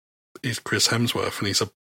than he's Chris Hemsworth and he's a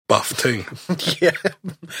buff ting.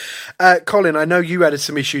 Yeah. Colin, I know you had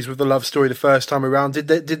some issues with the love story the first time around. Did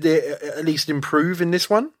they at least improve in this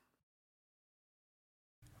one?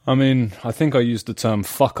 I mean, I think I used the term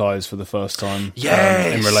 "fuck eyes" for the first time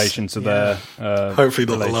in relation to their hopefully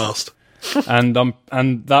not the last.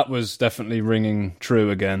 and that was definitely ringing true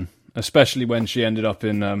again, especially when she ended up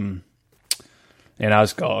in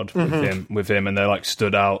Asgard with him, and they're like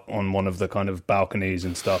stood out on one of the kind of balconies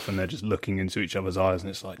and stuff, and they're just looking into each other's eyes, and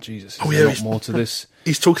it's like, Jesus, is there not more to this?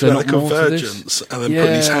 He's talking about the convergence, and then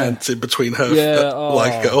putting his hands in between her,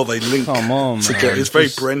 they link together. It's very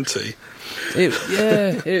Brenty.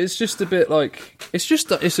 It's just a bit like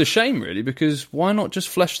it's a shame really, because why not just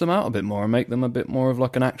flesh them out a bit more and make them a bit more of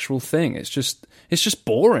like an actual thing? It's just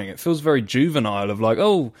boring. It feels very juvenile of like,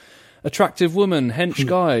 oh, attractive woman, hench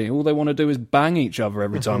guy, all they want to do is bang each other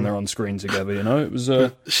every time they're on screen together, you know? It was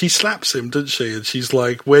she slaps him, doesn't she? And she's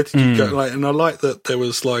like, where did you go? Like, and I like that there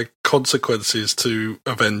was like consequences to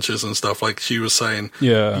Avengers and stuff. Like she was saying,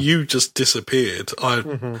 you just disappeared. I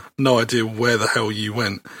have no idea where the hell you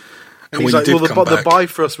went. And he's like, well, the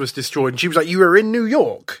Bifrost was destroyed. And she was like, you were in New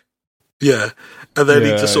York. Yeah. And then he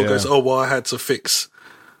just sort of goes, oh, well, I had to fix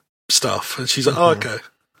stuff. And she's like, oh, okay.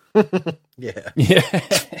 Yeah.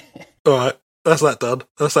 All right. That's that done.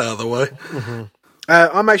 That's that out of the way.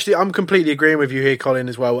 I'm completely agreeing with you here, Colin,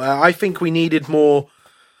 as well. I think we needed more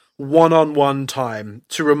one-on-one time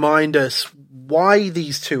to remind us why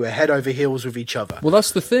these two are head over heels with each other. Well,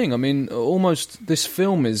 that's the thing. I mean, almost this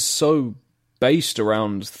film is so based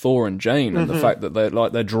around Thor and Jane and the fact that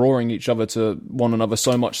they're drawing each other to one another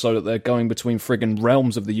so much so that they're going between friggin'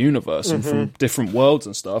 realms of the universe and from different worlds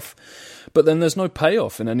and stuff. But then there's no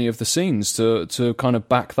payoff in any of the scenes to kind of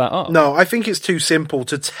back that up. No, I think it's too simple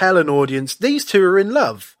to tell an audience these two are in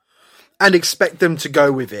love and expect them to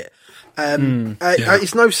go with it.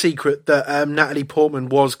 It's no secret that Natalie Portman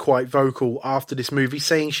was quite vocal after this movie,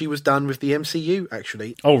 saying she was done with the MCU,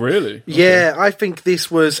 actually. Oh, really? Okay. Yeah, I think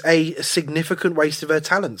this was a significant waste of her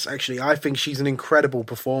talents, actually. I think she's an incredible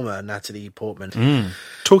performer, Natalie Portman.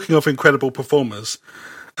 Talking of incredible performers,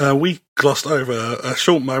 we glossed over a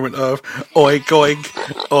short moment of oink oink,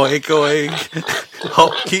 oink oink,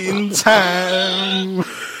 Hopkins ham.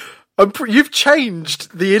 You've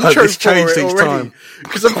changed the intro for changed it each already. time.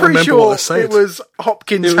 Because I'm I can't pretty remember what I sure said. it was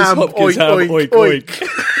Hopkins It was ham, Hopkins ham, oink, oink,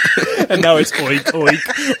 oink. And now it's oink, oink,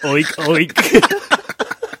 oink, oink.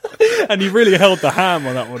 And you really held the ham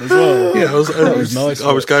on that one as well. Yeah, That was nice.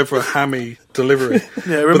 I was going for a hammy delivery.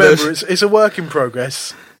 Yeah, remember, it's a work in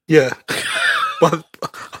progress. Yeah. Well,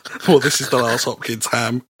 this is the last Hopkins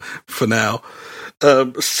ham for now.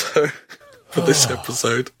 So for this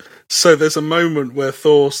episode. So there's a moment where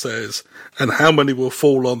Thor says, "And how many will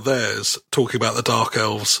fall on theirs?" talking about the Dark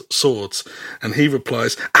Elves' swords. And he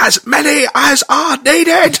replies, "As many as are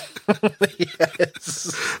needed!"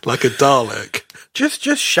 Yes. Like a Dalek.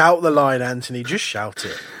 Just shout the line, Anthony. Just shout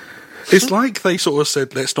it. It's like they sort of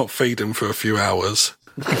said, let's not feed him for a few hours.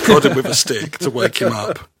 Prod him with a stick to wake him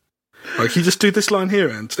up. Like, you just do this line here,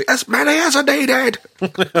 Anthony. As many as are needed!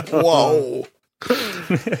 Whoa.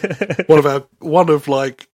 one of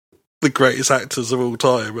the greatest actors of all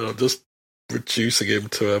time, and I'm just reducing him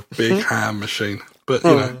to a big ham machine. But, you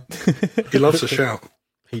know, he loves a shout.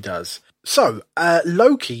 He does. So,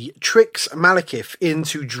 Loki tricks Malekith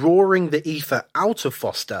into drawing the ether out of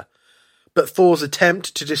Foster, but Thor's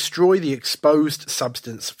attempt to destroy the exposed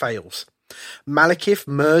substance fails. Malekith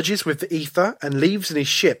merges with the ether and leaves in his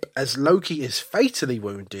ship as Loki is fatally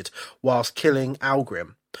wounded whilst killing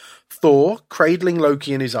Algrim. Thor, cradling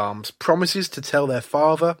Loki in his arms, promises to tell their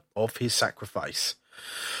father of his sacrifice.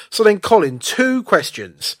 So then, Colin, 2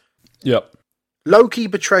 questions. Yep. Loki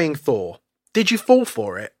betraying Thor. Did you fall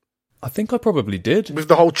for it? I think I probably did. With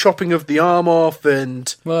the whole chopping of the arm off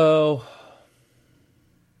and... Well,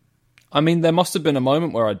 I mean, there must have been a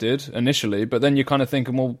moment where I did initially, but then you're kind of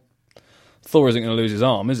thinking, well, Thor isn't going to lose his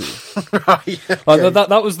arm, is he? Right, okay.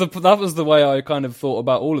 That was the way I kind of thought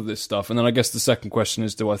about all of this stuff. And then I guess the second question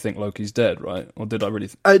is, do I think Loki's dead, right? Or did I really...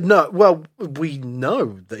 No, well, we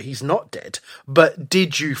know that he's not dead, but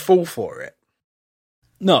did you fall for it?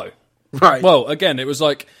 No. Right. Well, again, it was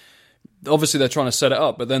like... Obviously, they're trying to set it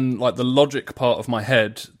up, but then, like, the logic part of my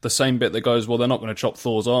head, the same bit that goes, well, they're not going to chop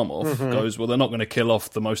Thor's arm off, goes, well, they're not going to kill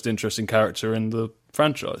off the most interesting character in the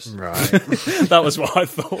franchise. Right. That was what I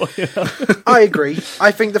thought. Yeah. I agree.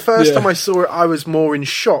 I think the first time I saw it, I was more in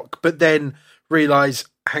shock, but then realised,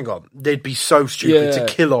 hang on, they'd be so stupid to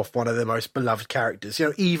kill off one of their most beloved characters, you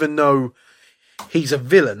know, even though he's a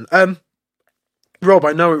villain. Rob,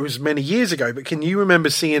 I know it was many years ago, but can you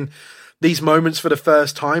remember seeing these moments for the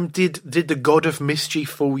first time? Did the God of Mischief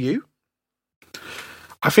fool you?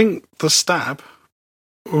 I think the stab,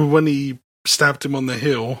 when he stabbed him on the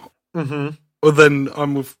hill, well, then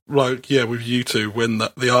I'm with you two when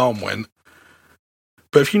the arm went.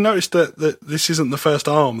 But if you notice that this isn't the first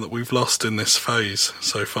arm that we've lost in this phase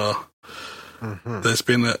so far. There's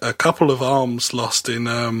been a couple of arms lost in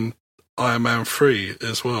Iron Man 3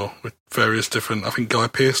 as well, with various different... I think Guy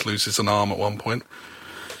Pearce loses an arm at one point.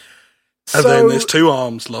 And then there's 2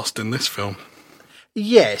 arms lost in this film.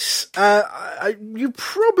 Yes. You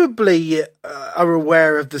probably are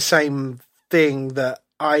aware of the same thing that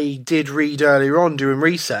I did read earlier on doing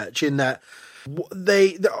research, in that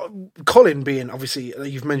Colin being, obviously,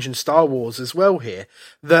 you've mentioned Star Wars as well here,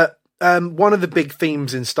 that one of the big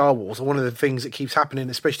themes in Star Wars, or one of the things that keeps happening,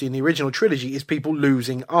 especially in the original trilogy, is people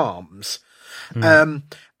losing arms.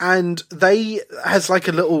 And they, as like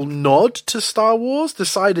a little nod to Star Wars,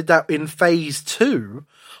 decided that in phase 2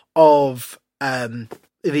 of the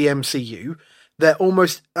MCU, that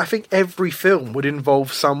almost, I think every film would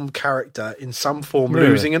involve some character in some form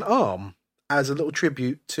losing an arm as a little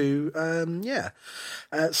tribute to,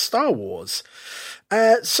 Star Wars.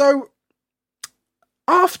 So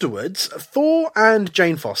afterwards, Thor and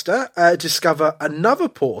Jane Foster discover another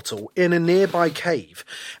portal in a nearby cave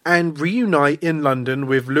and reunite in London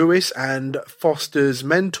with Lewis and Foster's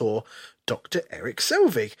mentor, Dr. Eric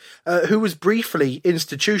Selvig, who was briefly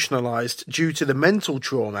institutionalized due to the mental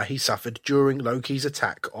trauma he suffered during Loki's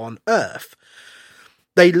attack on Earth.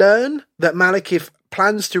 They learn that Malekith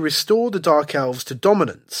plans to restore the Dark Elves to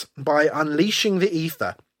dominance by unleashing the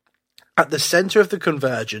ether at the centre of the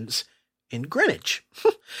convergence in Greenwich.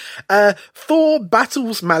 Thor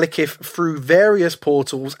battles Malekith through various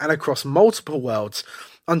portals and across multiple worlds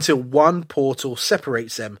until one portal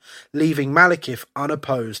separates them, leaving Malekith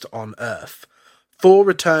unopposed on Earth. Thor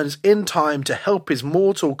returns in time to help his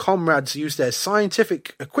mortal comrades use their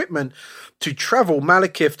scientific equipment to travel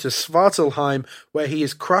Malekith to Svartalheim, where he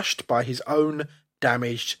is crushed by his own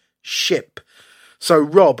damaged ship. So,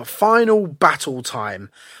 Rob, final battle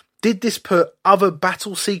time. Did this put other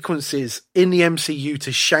battle sequences in the MCU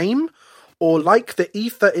to shame? Or, like the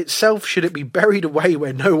ether itself, should it be buried away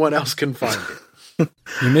where no one else can find it?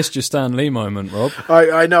 You missed your Stan Lee moment, Rob.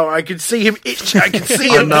 I know. I could see him itch. I could see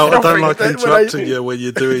him. I know. I don't like interrupting you when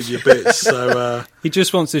you're doing your bits. So he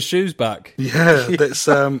just wants his shoes back. Yeah, let's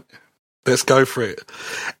go for it.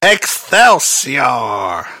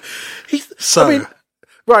 Excelsior!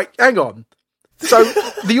 Right, hang on. So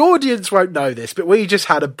the audience won't know this, but we just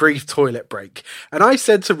had a brief toilet break, and I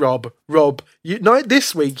said to Rob,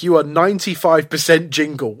 this week you are 95%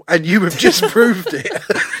 jingle, and you have just proved it.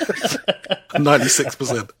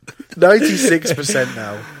 96%. 96%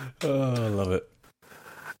 now. Oh, I love it.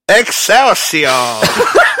 Excelsior!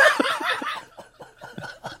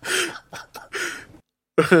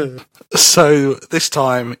 So this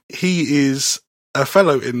time he is a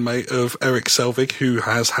fellow inmate of Eric Selvig who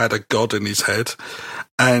has had a god in his head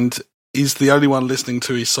and is the only one listening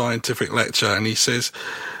to his scientific lecture, and he says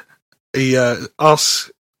he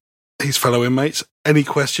asks his fellow inmates, any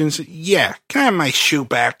questions? Yeah, can I have my shoe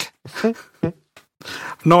back?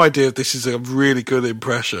 No idea if this is a really good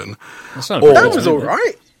impression. That was all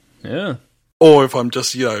right. Yeah. Or if I'm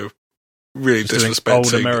just, really just disrespecting.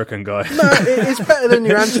 Old American guy. No, it's better than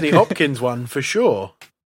your Anthony Hopkins one, for sure.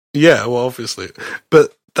 Yeah, well, obviously.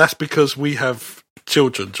 But that's because we have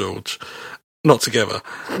children, George. Not together.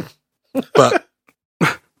 But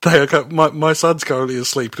they are, my son's currently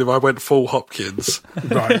asleep, and if I went full Hopkins...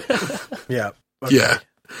 Right. Yeah. Okay. Yeah.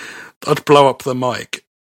 I'd blow up the mic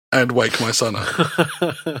and wake my son up.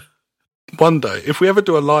 One day, if we ever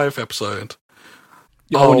do a live episode...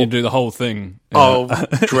 I want you to do the whole thing. I'll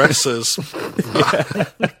dress as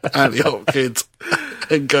Anthony Hopkins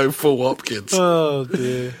and go full Hopkins. Oh,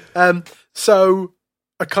 dear. So,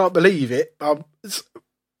 I can't believe it.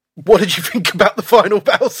 What did you think about the final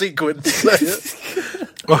battle sequence?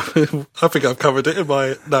 I think I've covered it in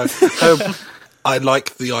my... No. I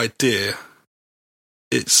like the idea.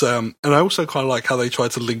 It's and I also kind of like how they try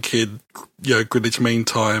to link in, Greenwich Mean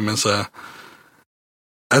Time as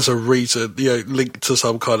a reason, linked to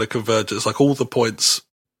some kind of convergence. Like all the points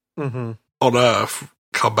on Earth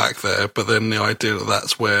come back there, but then the idea that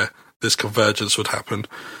that's where this convergence would happen.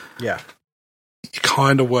 Yeah. It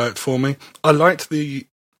kind of worked for me. I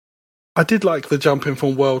did like the jumping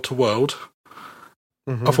from world to world.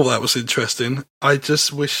 Mm-hmm. I thought that was interesting. I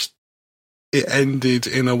just wish it ended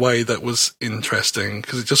in a way that was interesting,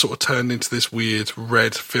 because it just sort of turned into this weird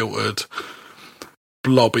red filtered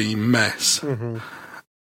blobby mess. Mm-hmm.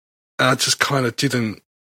 And I just kind of didn't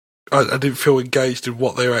feel engaged in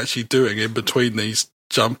what they were actually doing in between these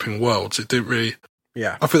jumping worlds. It didn't really...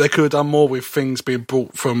 Yeah. I think they could have done more with things being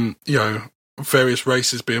brought from, various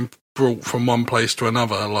races being brought from one place to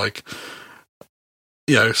another. Like,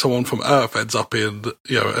 someone from Earth ends up in,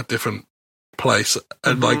 a different place.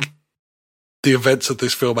 And, the events of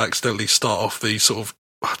this film accidentally start off these sort of,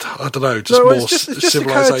 I don't know, civilizations across the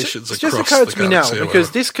galaxy. It just occurred to me now,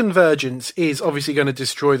 because this convergence is obviously going to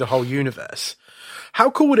destroy the whole universe.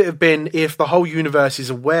 How cool would it have been if the whole universe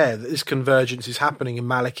is aware that this convergence is happening and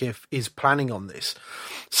Malekith is planning on this?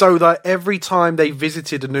 So that every time they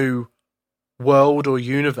visited a new world or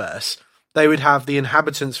universe, they would have the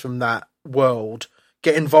inhabitants from that world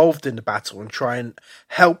get involved in the battle and try and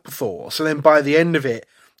help Thor. So then by the end of it,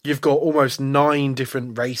 you've got almost 9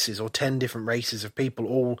 different races or 10 different races of people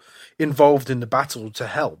all involved in the battle to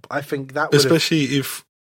help. I think that would especially if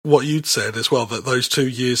what you'd said as well, that those 2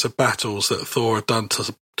 years of battles that Thor had done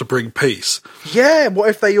to bring peace. Yeah, what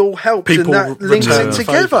if they all helped and that links it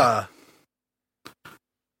together?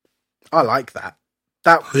 I like that.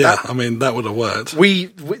 That would have worked. We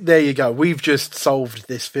there you go. We've just solved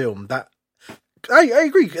this film. I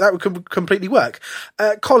agree. That would completely work.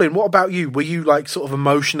 Colin, what about you? Were you sort of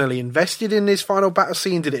emotionally invested in this final battle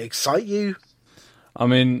scene? Did it excite you? I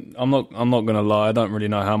mean, I'm not going to lie. I don't really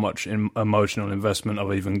know how much emotional investment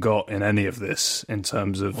I've even got in any of this in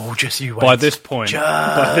terms of. Oh, just you wait. By this point,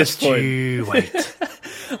 you wait.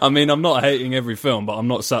 I mean, I'm not hating every film, but I'm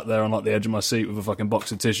not sat there on the edge of my seat with a fucking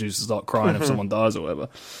box of tissues to start crying if someone dies or whatever.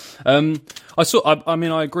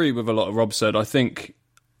 I agree with a lot of Rob said. I think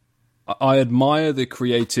I admire the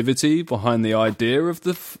creativity behind the idea of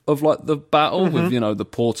the battle with the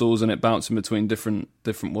portals and it bouncing between different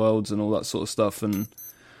worlds and all that sort of stuff. And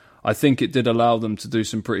I think it did allow them to do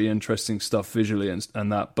some pretty interesting stuff visually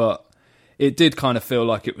and that. But it did kind of feel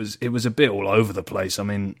like it was a bit all over the place. I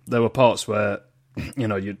mean, there were parts where you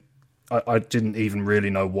know, I didn't even really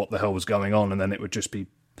know what the hell was going on, and then it would just be,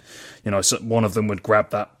 you know, so one of them would grab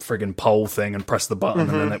that friggin' pole thing and press the button, and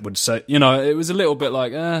then it would say, you know, it was a little bit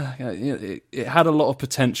like, it had a lot of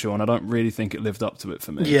potential, and I don't really think it lived up to it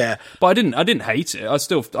for me. Yeah, but I didn't hate it.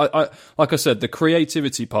 I like I said, the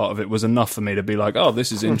creativity part of it was enough for me to be like, oh,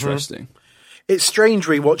 this is interesting. It's strange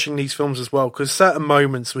rewatching these films as well, because certain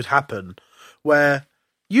moments would happen where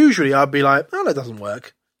usually I'd be like, oh, that doesn't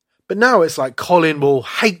work. But now it's like Colin will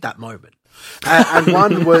hate that moment. And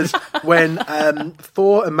one was when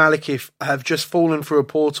Thor and Malekith have just fallen through a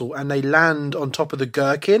portal and they land on top of the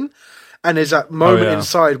gherkin. And there's that moment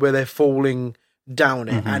inside where they're falling down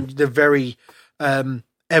it. And the very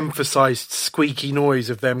emphasized squeaky noise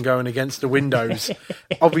of them going against the windows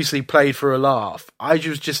obviously played for a laugh. I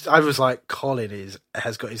was like, Colin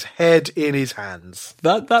has got his head in his hands.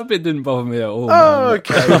 That bit didn't bother me at all. Oh,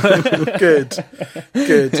 okay.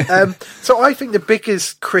 Good. So I think the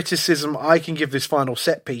biggest criticism I can give this final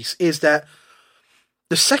set piece is that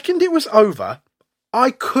the second it was over,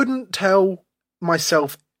 I couldn't tell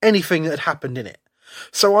myself anything that had happened in it.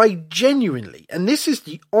 So I genuinely, and this is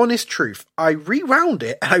the honest truth, I rewound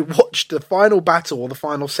it and I watched the final battle or the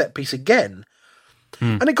final set piece again.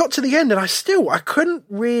 And it got to the end and I couldn't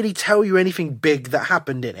really tell you anything big that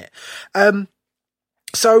happened in it.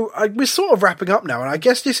 So we're sort of wrapping up now, and I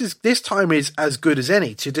guess this time is as good as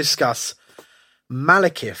any to discuss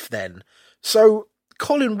Malekith then. So,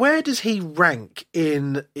 Colin, where does he rank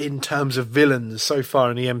in terms of villains so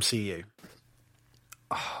far in the MCU?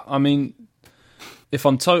 I mean, if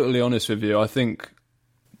I'm totally honest with you, I think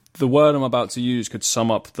the word I'm about to use could sum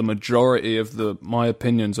up the majority of my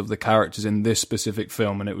opinions of the characters in this specific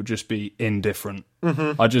film, and it would just be indifferent.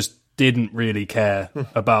 I just didn't really care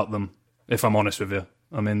about them, if I'm honest with you.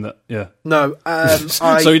 I mean, yeah. No,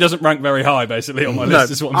 so he doesn't rank very high, basically, on my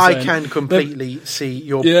list, is what I'm saying. I can completely see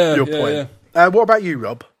your point. Yeah. What about you,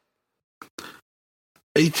 Rob?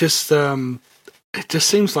 It just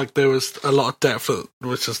seems like there was a lot of depth that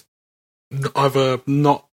was just either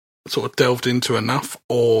not sort of delved into enough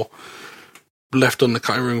or left on the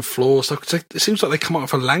cutting room floor. So it seems like they come up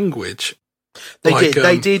with a language.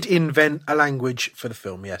 They did invent a language for the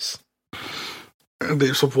film, yes. And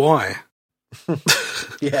it's of why.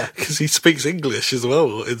 Yeah, because he speaks English as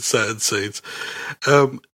well in certain scenes.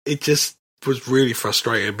 It just was really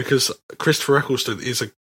frustrating because Christopher Eccleston is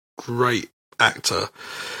a great actor,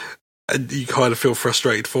 and you kind of feel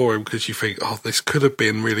frustrated for him because you think, oh, this could have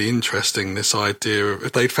been really interesting, this idea of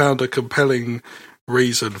if they'd found a compelling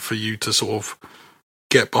reason for you to sort of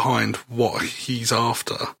get behind what he's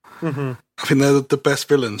after. I think they're the best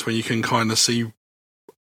villains when you can kind of see,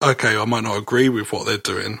 okay, I might not agree with what they're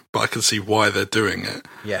doing, but I can see why they're doing it.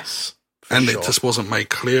 Yes. And it just wasn't made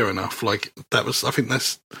clear enough. Like, I think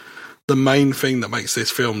that's the main thing that makes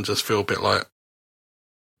this film just feel a bit like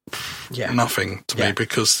nothing to me,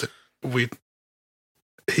 because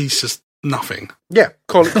he's just nothing. Yeah,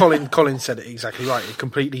 Colin said it exactly right.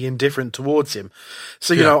 Completely indifferent towards him.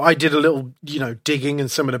 So you know, I did a little digging, and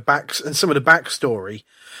some of the backstory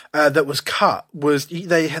that was cut was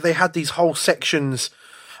they had these whole sections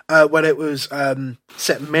when it was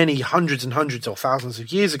set many hundreds and hundreds or thousands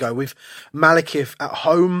of years ago, with Malekith at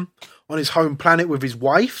home on his home planet with his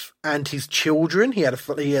wife and his children. He had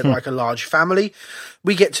like a large family.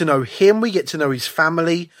 We get to know him. We get to know his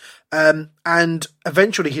family. And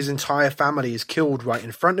eventually his entire family is killed right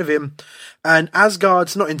in front of him. And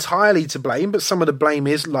Asgard's not entirely to blame, but some of the blame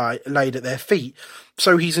is laid at their feet.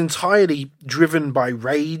 So he's entirely driven by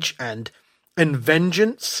rage and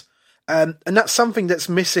vengeance. And that's something that's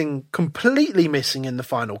completely missing in the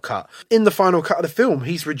final cut. In the final cut of the film,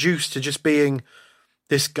 he's reduced to just being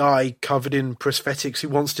this guy covered in prosthetics who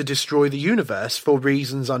wants to destroy the universe for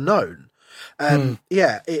reasons unknown.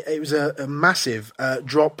 Yeah, it was a massive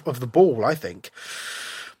drop of the ball, I think.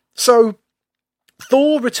 So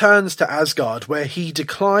Thor returns to Asgard, where he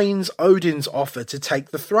declines Odin's offer to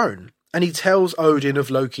take the throne, and he tells Odin of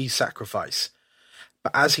Loki's sacrifice.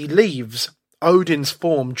 But as he leaves, Odin's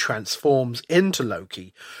form transforms into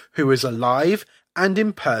Loki, who is alive and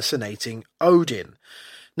impersonating Odin.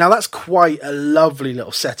 Now that's quite a lovely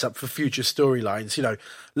little setup for future storylines.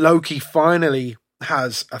 Loki finally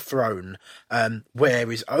has a throne.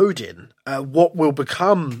 Where is Odin? What will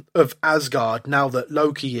become of Asgard now that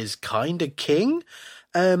Loki is kind of king?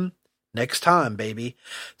 Next time, baby.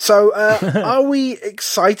 So, are we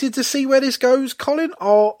excited to see where this goes, Colin,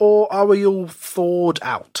 or are we all thawed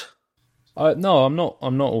out? No, I'm not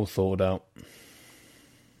all thawed out.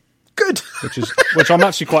 Good. which I'm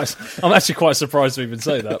actually quite surprised to even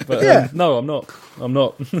say that. But Yeah. no, I'm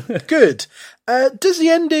not. Good. Does the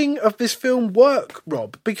ending of this film work,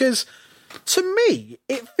 Rob? Because to me,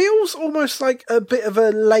 it feels almost like a bit of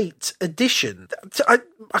a late addition. I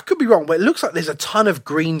could be wrong, but it looks like there's a ton of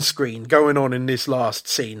green screen going on in this last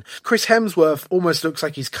scene. Chris Hemsworth almost looks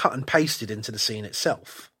like he's cut and pasted into the scene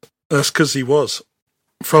itself. That's because he was.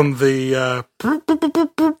 From the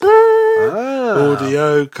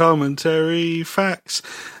audio commentary facts.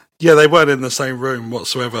 Yeah, they weren't in the same room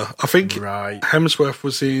whatsoever. I think Right. Hemsworth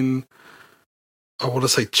was in, I want to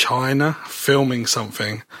say China, filming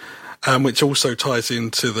something, which also ties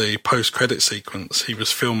into the post-credit sequence. He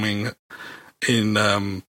was filming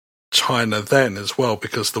in China then as well,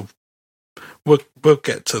 because we'll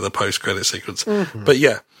get to the post-credit sequence. Mm-hmm. But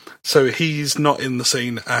yeah, so he's not in the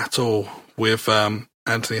scene at all with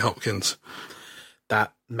Anthony Hopkins.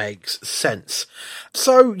 That makes sense.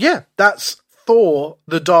 So, yeah, that's Thor,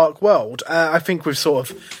 The Dark World. I think we've sort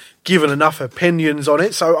of given enough opinions on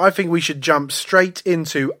it, so I think we should jump straight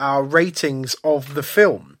into our ratings of the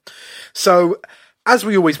film. So, as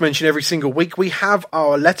we always mention every single week, we have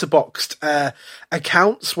our letterboxed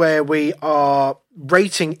accounts where we are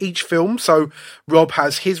rating each film. So Rob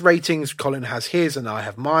has his ratings, Colin has his, and I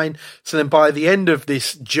have mine. So then by the end of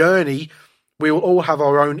this journey, we will all have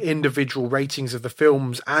our own individual ratings of the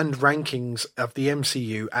films and rankings of the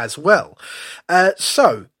MCU as well.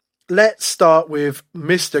 So let's start with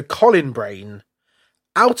Mr. Colin Brain.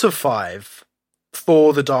 Out of 5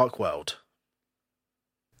 for The Dark World.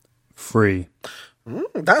 3.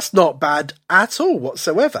 That's not bad at all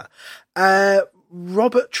whatsoever.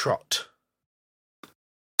 Robert Trott.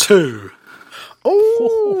 2.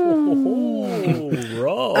 Oh,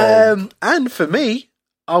 Rob. and for me,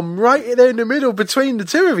 I'm right there in the middle between the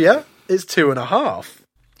two of you. It's 2.5.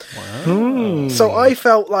 Wow. So I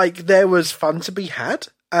felt like there was fun to be had.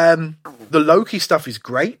 The Loki stuff is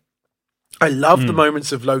great. I love the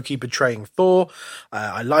moments of Loki betraying Thor.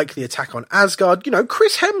 I like the attack on Asgard. You know,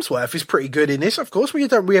 Chris Hemsworth is pretty good in this. Of course, we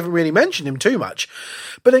haven't really mentioned him too much.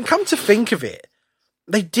 But then come to think of it,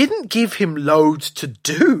 they didn't give him loads to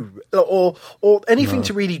do or anything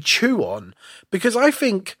to really chew on, because I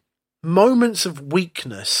think moments of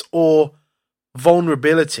weakness or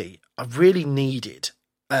vulnerability are really needed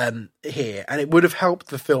here, and it would have helped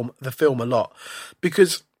the film a lot,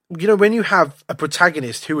 because you know, when you have a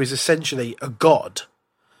protagonist who is essentially a god,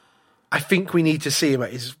 I think we need to see him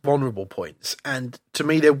at his vulnerable points. And to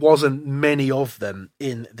me, there wasn't many of them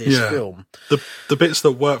in this film. The bits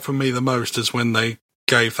that worked for me the most is when they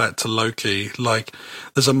gave that to Loki. Like,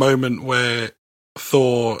 there's a moment where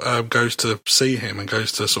Thor goes to see him and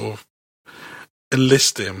goes to sort of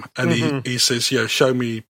enlist him. And he says, show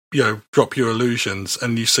me, drop your illusions.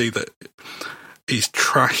 And you see that he's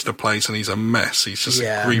trashed the place and he's a mess. He's just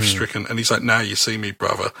grief-stricken. And he's like, now you see me,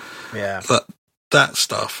 brother. Yeah. That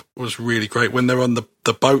stuff was really great. When they're on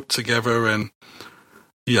the boat together and,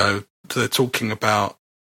 they're talking about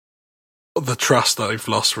the trust that they've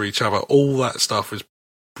lost for each other. All that stuff is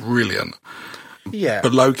brilliant. Yeah.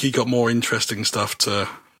 But Loki got more interesting stuff to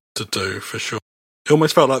do, for sure. It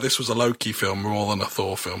almost felt like this was a Loki film more than a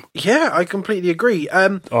Thor film. Yeah, I completely agree.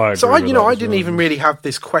 I didn't even really have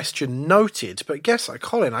this question noted, but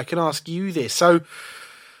Colin, I can ask you this. So,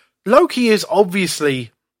 Loki is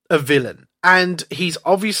obviously a villain, and he's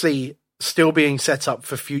obviously still being set up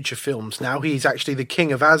for future films. Now he's actually the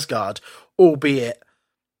king of Asgard, albeit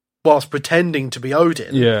whilst pretending to be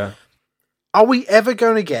Odin. Yeah. Are we ever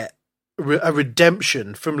going to get a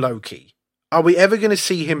redemption from Loki? Are we ever going to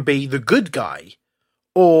see him be the good guy?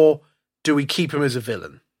 Or do we keep him as a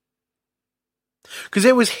villain? Because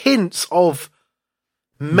there was hints of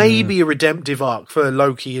maybe a redemptive arc for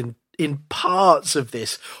Loki in parts of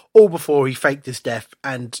this, all before he faked his death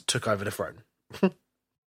and took over the throne.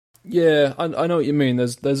 Yeah, I know what you mean.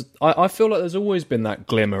 I feel like there's always been that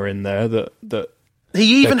glimmer in there that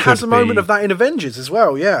he even has a moment be of that in Avengers as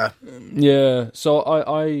well. Yeah, yeah.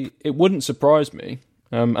 So it wouldn't surprise me,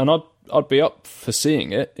 and I'd be up for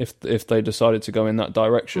seeing it if they decided to go in that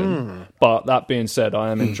direction. But that being said,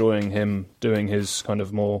 I am enjoying him doing his kind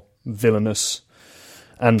of more villainous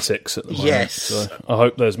antics at the moment. Yes. So I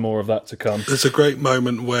hope there's more of that to come. There's a great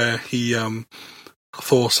moment where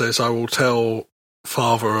Thor says, "I will tell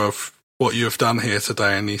Father of what you have done here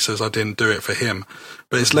today," and he says, "I didn't do it for him."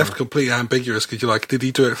 But it's left completely ambiguous, because you're like, did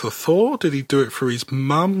he do it for Thor? Did he do it for his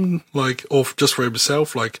mum? Like, or just for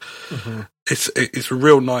himself? Like, it's a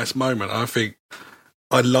real nice moment. I think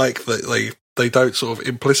I like that they don't sort of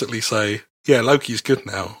implicitly say, yeah, Loki's good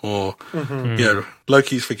now, or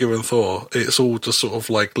Loki's forgiven Thor. It's all just sort of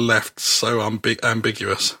like left so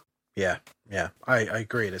ambiguous. Yeah, I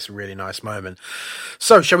agree. It's a really nice moment.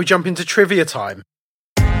 So, shall we jump into trivia time?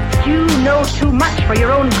 You know too much for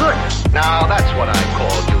your own good. Now that's what I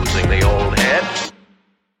call using the old head.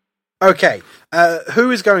 Okay,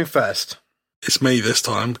 who is going first? It's me this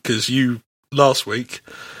time, because you, last week,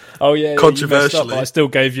 Oh yeah, controversially, you messed up, but I still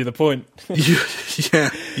gave you the point. you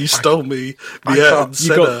stole me. You got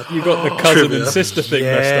the cousin and sister thing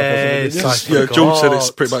messed up. Wasn't it? George said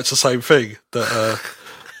it's pretty much the same thing. That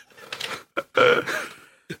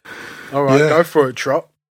All right, go for it, Trot.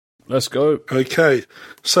 Let's go. Okay,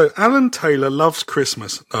 so Alan Taylor loves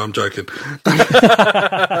Christmas. No, I'm joking.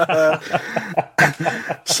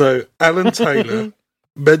 So Alan Taylor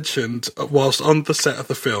mentioned whilst on the set of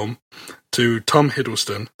the film to Tom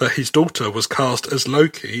Hiddleston that his daughter was cast as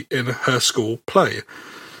Loki in her school play.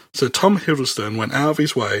 So Tom Hiddleston went out of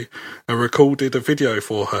his way and recorded a video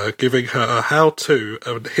for her, giving her a how-to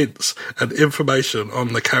and hints and information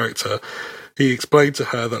on the character. He explained to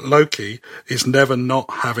her that Loki is never not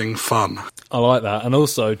having fun. I like that. And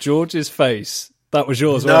also, George's face. That was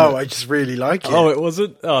yours, No, wasn't it? I just really like it. Oh, it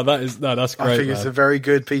wasn't? Oh, that's great. I think it's a very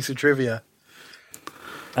good piece of trivia.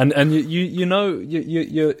 And you know,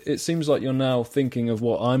 it seems like you're now thinking of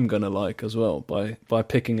what I'm going to like as well by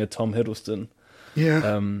picking a Tom Hiddleston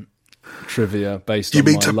trivia based on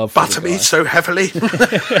my love for the guy. You mean to butter me so heavily? To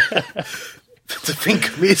think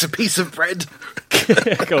of me as a piece of bread.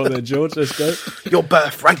 Go on then, George, let's go. Your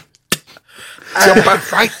birthright. Your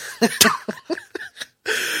birthright.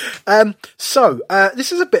 So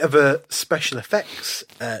this is a bit of a special effects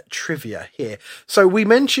trivia here. So we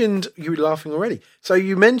mentioned, you were laughing already. So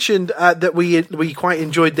you mentioned that we quite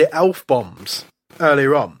enjoyed the elf bombs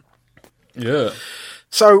earlier on. Yeah.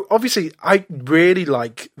 So obviously I really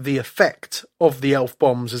like the effect of the elf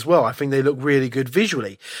bombs as well. I think they look really good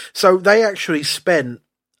visually. So they actually spent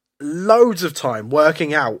loads of time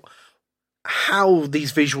working out how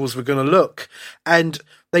these visuals were going to look, and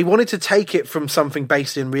they wanted to take it from something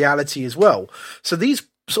based in reality as well. So these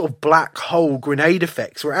sort of black hole grenade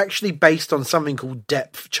effects were actually based on something called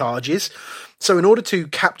depth charges. So in order to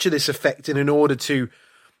capture this effect and in order to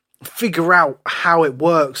figure out how it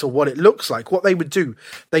works or what it looks like, what they would do,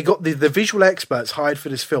 they got the visual experts hired for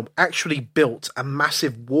this film actually built a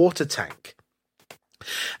massive water tank,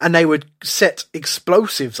 and they would set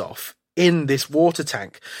explosives off in this water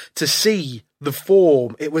tank to see the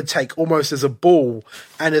form it would take almost as a ball,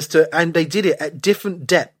 and they did it at different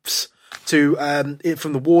depths to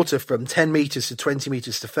from the water, from 10 meters to 20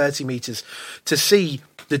 meters to 30 meters, to see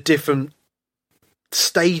the different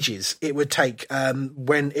stages it would take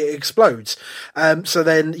when it explodes. So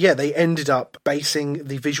then, they ended up basing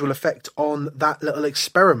the visual effect on that little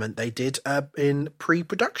experiment they did in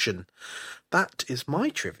pre-production. That is my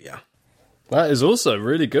trivia. That is also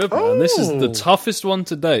really good, man. This is the toughest one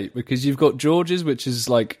to date, because you've got George's, which is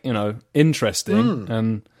interesting,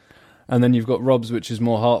 and then you've got Rob's, which is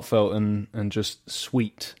more heartfelt and just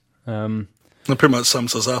sweet. That pretty much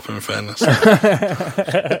sums us up, in fairness.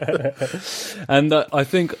 And I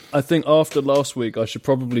think after last week, I should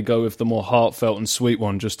probably go with the more heartfelt and sweet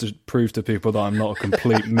one, just to prove to people that I'm not a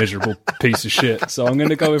complete miserable piece of shit. So I'm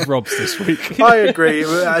going to go with Rob's this week. I agree.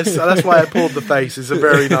 That's why I pulled the face. It's a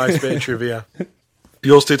very nice bit of trivia.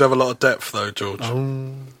 Yours did have a lot of depth, though, George.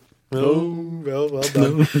 Well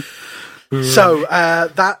done. So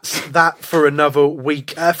that's that for another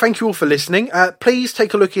week. Thank you all for listening. Please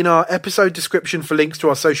take a look in our episode description for links to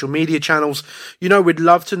our social media channels. We'd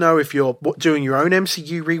love to know if you're doing your own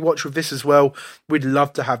MCU rewatch with this as well. We'd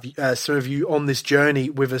love to have some of you on this journey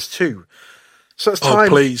with us too. So it's time.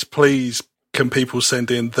 Please, can people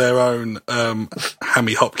send in their own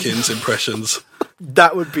Hammy Hopkins impressions?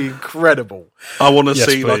 That would be incredible. I want to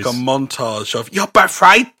see please. like a montage of your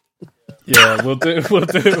birthright. Yeah, we'll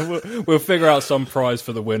figure out some prize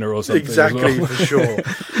for the winner or something. Exactly, as well. for sure.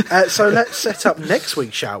 So let's set up next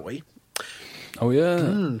week, shall we? Oh,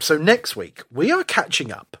 yeah. So next week, we are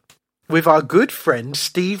catching up with our good friend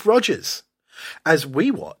Steve Rogers as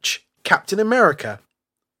we watch Captain America,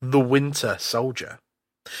 The Winter Soldier.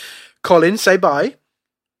 Colin, say bye.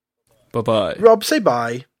 Bye-bye. Rob, say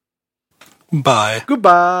bye. Bye.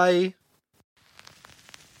 Goodbye.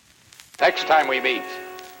 Next time we meet,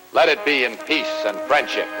 let it be in peace and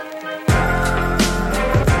friendship.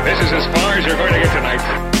 This is as far as you're going to get tonight.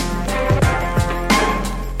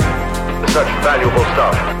 Such valuable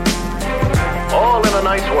stuff. All in a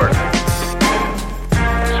night's work.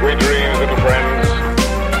 Sweet dreams, little friends.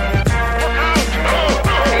 Look out!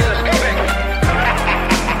 He's escaping!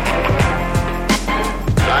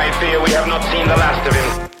 I fear we have not seen the last of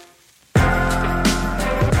him.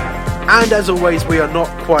 And as always, we are not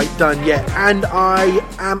quite done yet, and I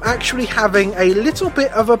am actually having a little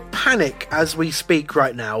bit of a panic as we speak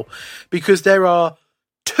right now, because there are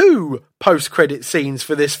 2 post-credit scenes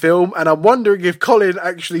for this film, and I'm wondering if Colin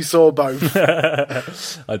actually saw both.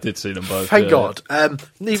 I did see them both. Thank God.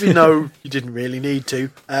 Even though you didn't really need to.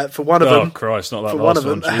 For one of them. Oh, Christ, not that for last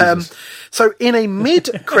one of them. one. So in a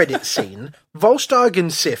mid-credit scene, Volstagg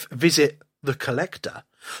and Sif visit the Collector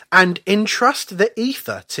and entrust the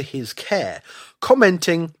Ether to his care,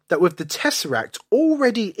 commenting that with the Tesseract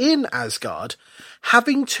already in Asgard,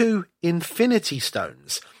 having 2 Infinity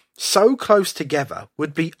Stones so close together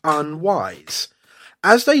would be unwise.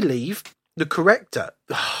 As they leave, the Corrector...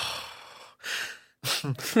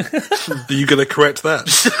 Are you going to correct that?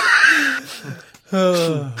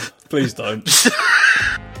 Please don't.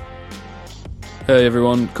 Hey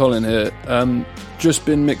everyone, Colin here. Just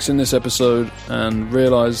been mixing this episode and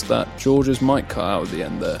realised that George's mic cut out at the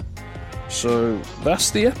end there. So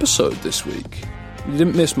that's the episode this week. You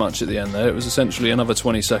didn't miss much at the end there. It was essentially another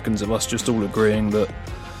 20 seconds of us just all agreeing that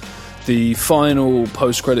the final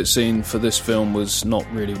post-credit scene for this film was not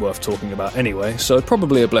really worth talking about anyway, so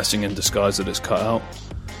probably a blessing in disguise that it's cut out.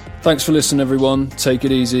 Thanks for listening everyone, take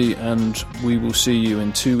it easy, and we will see you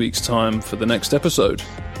in 2 weeks' time for the next episode.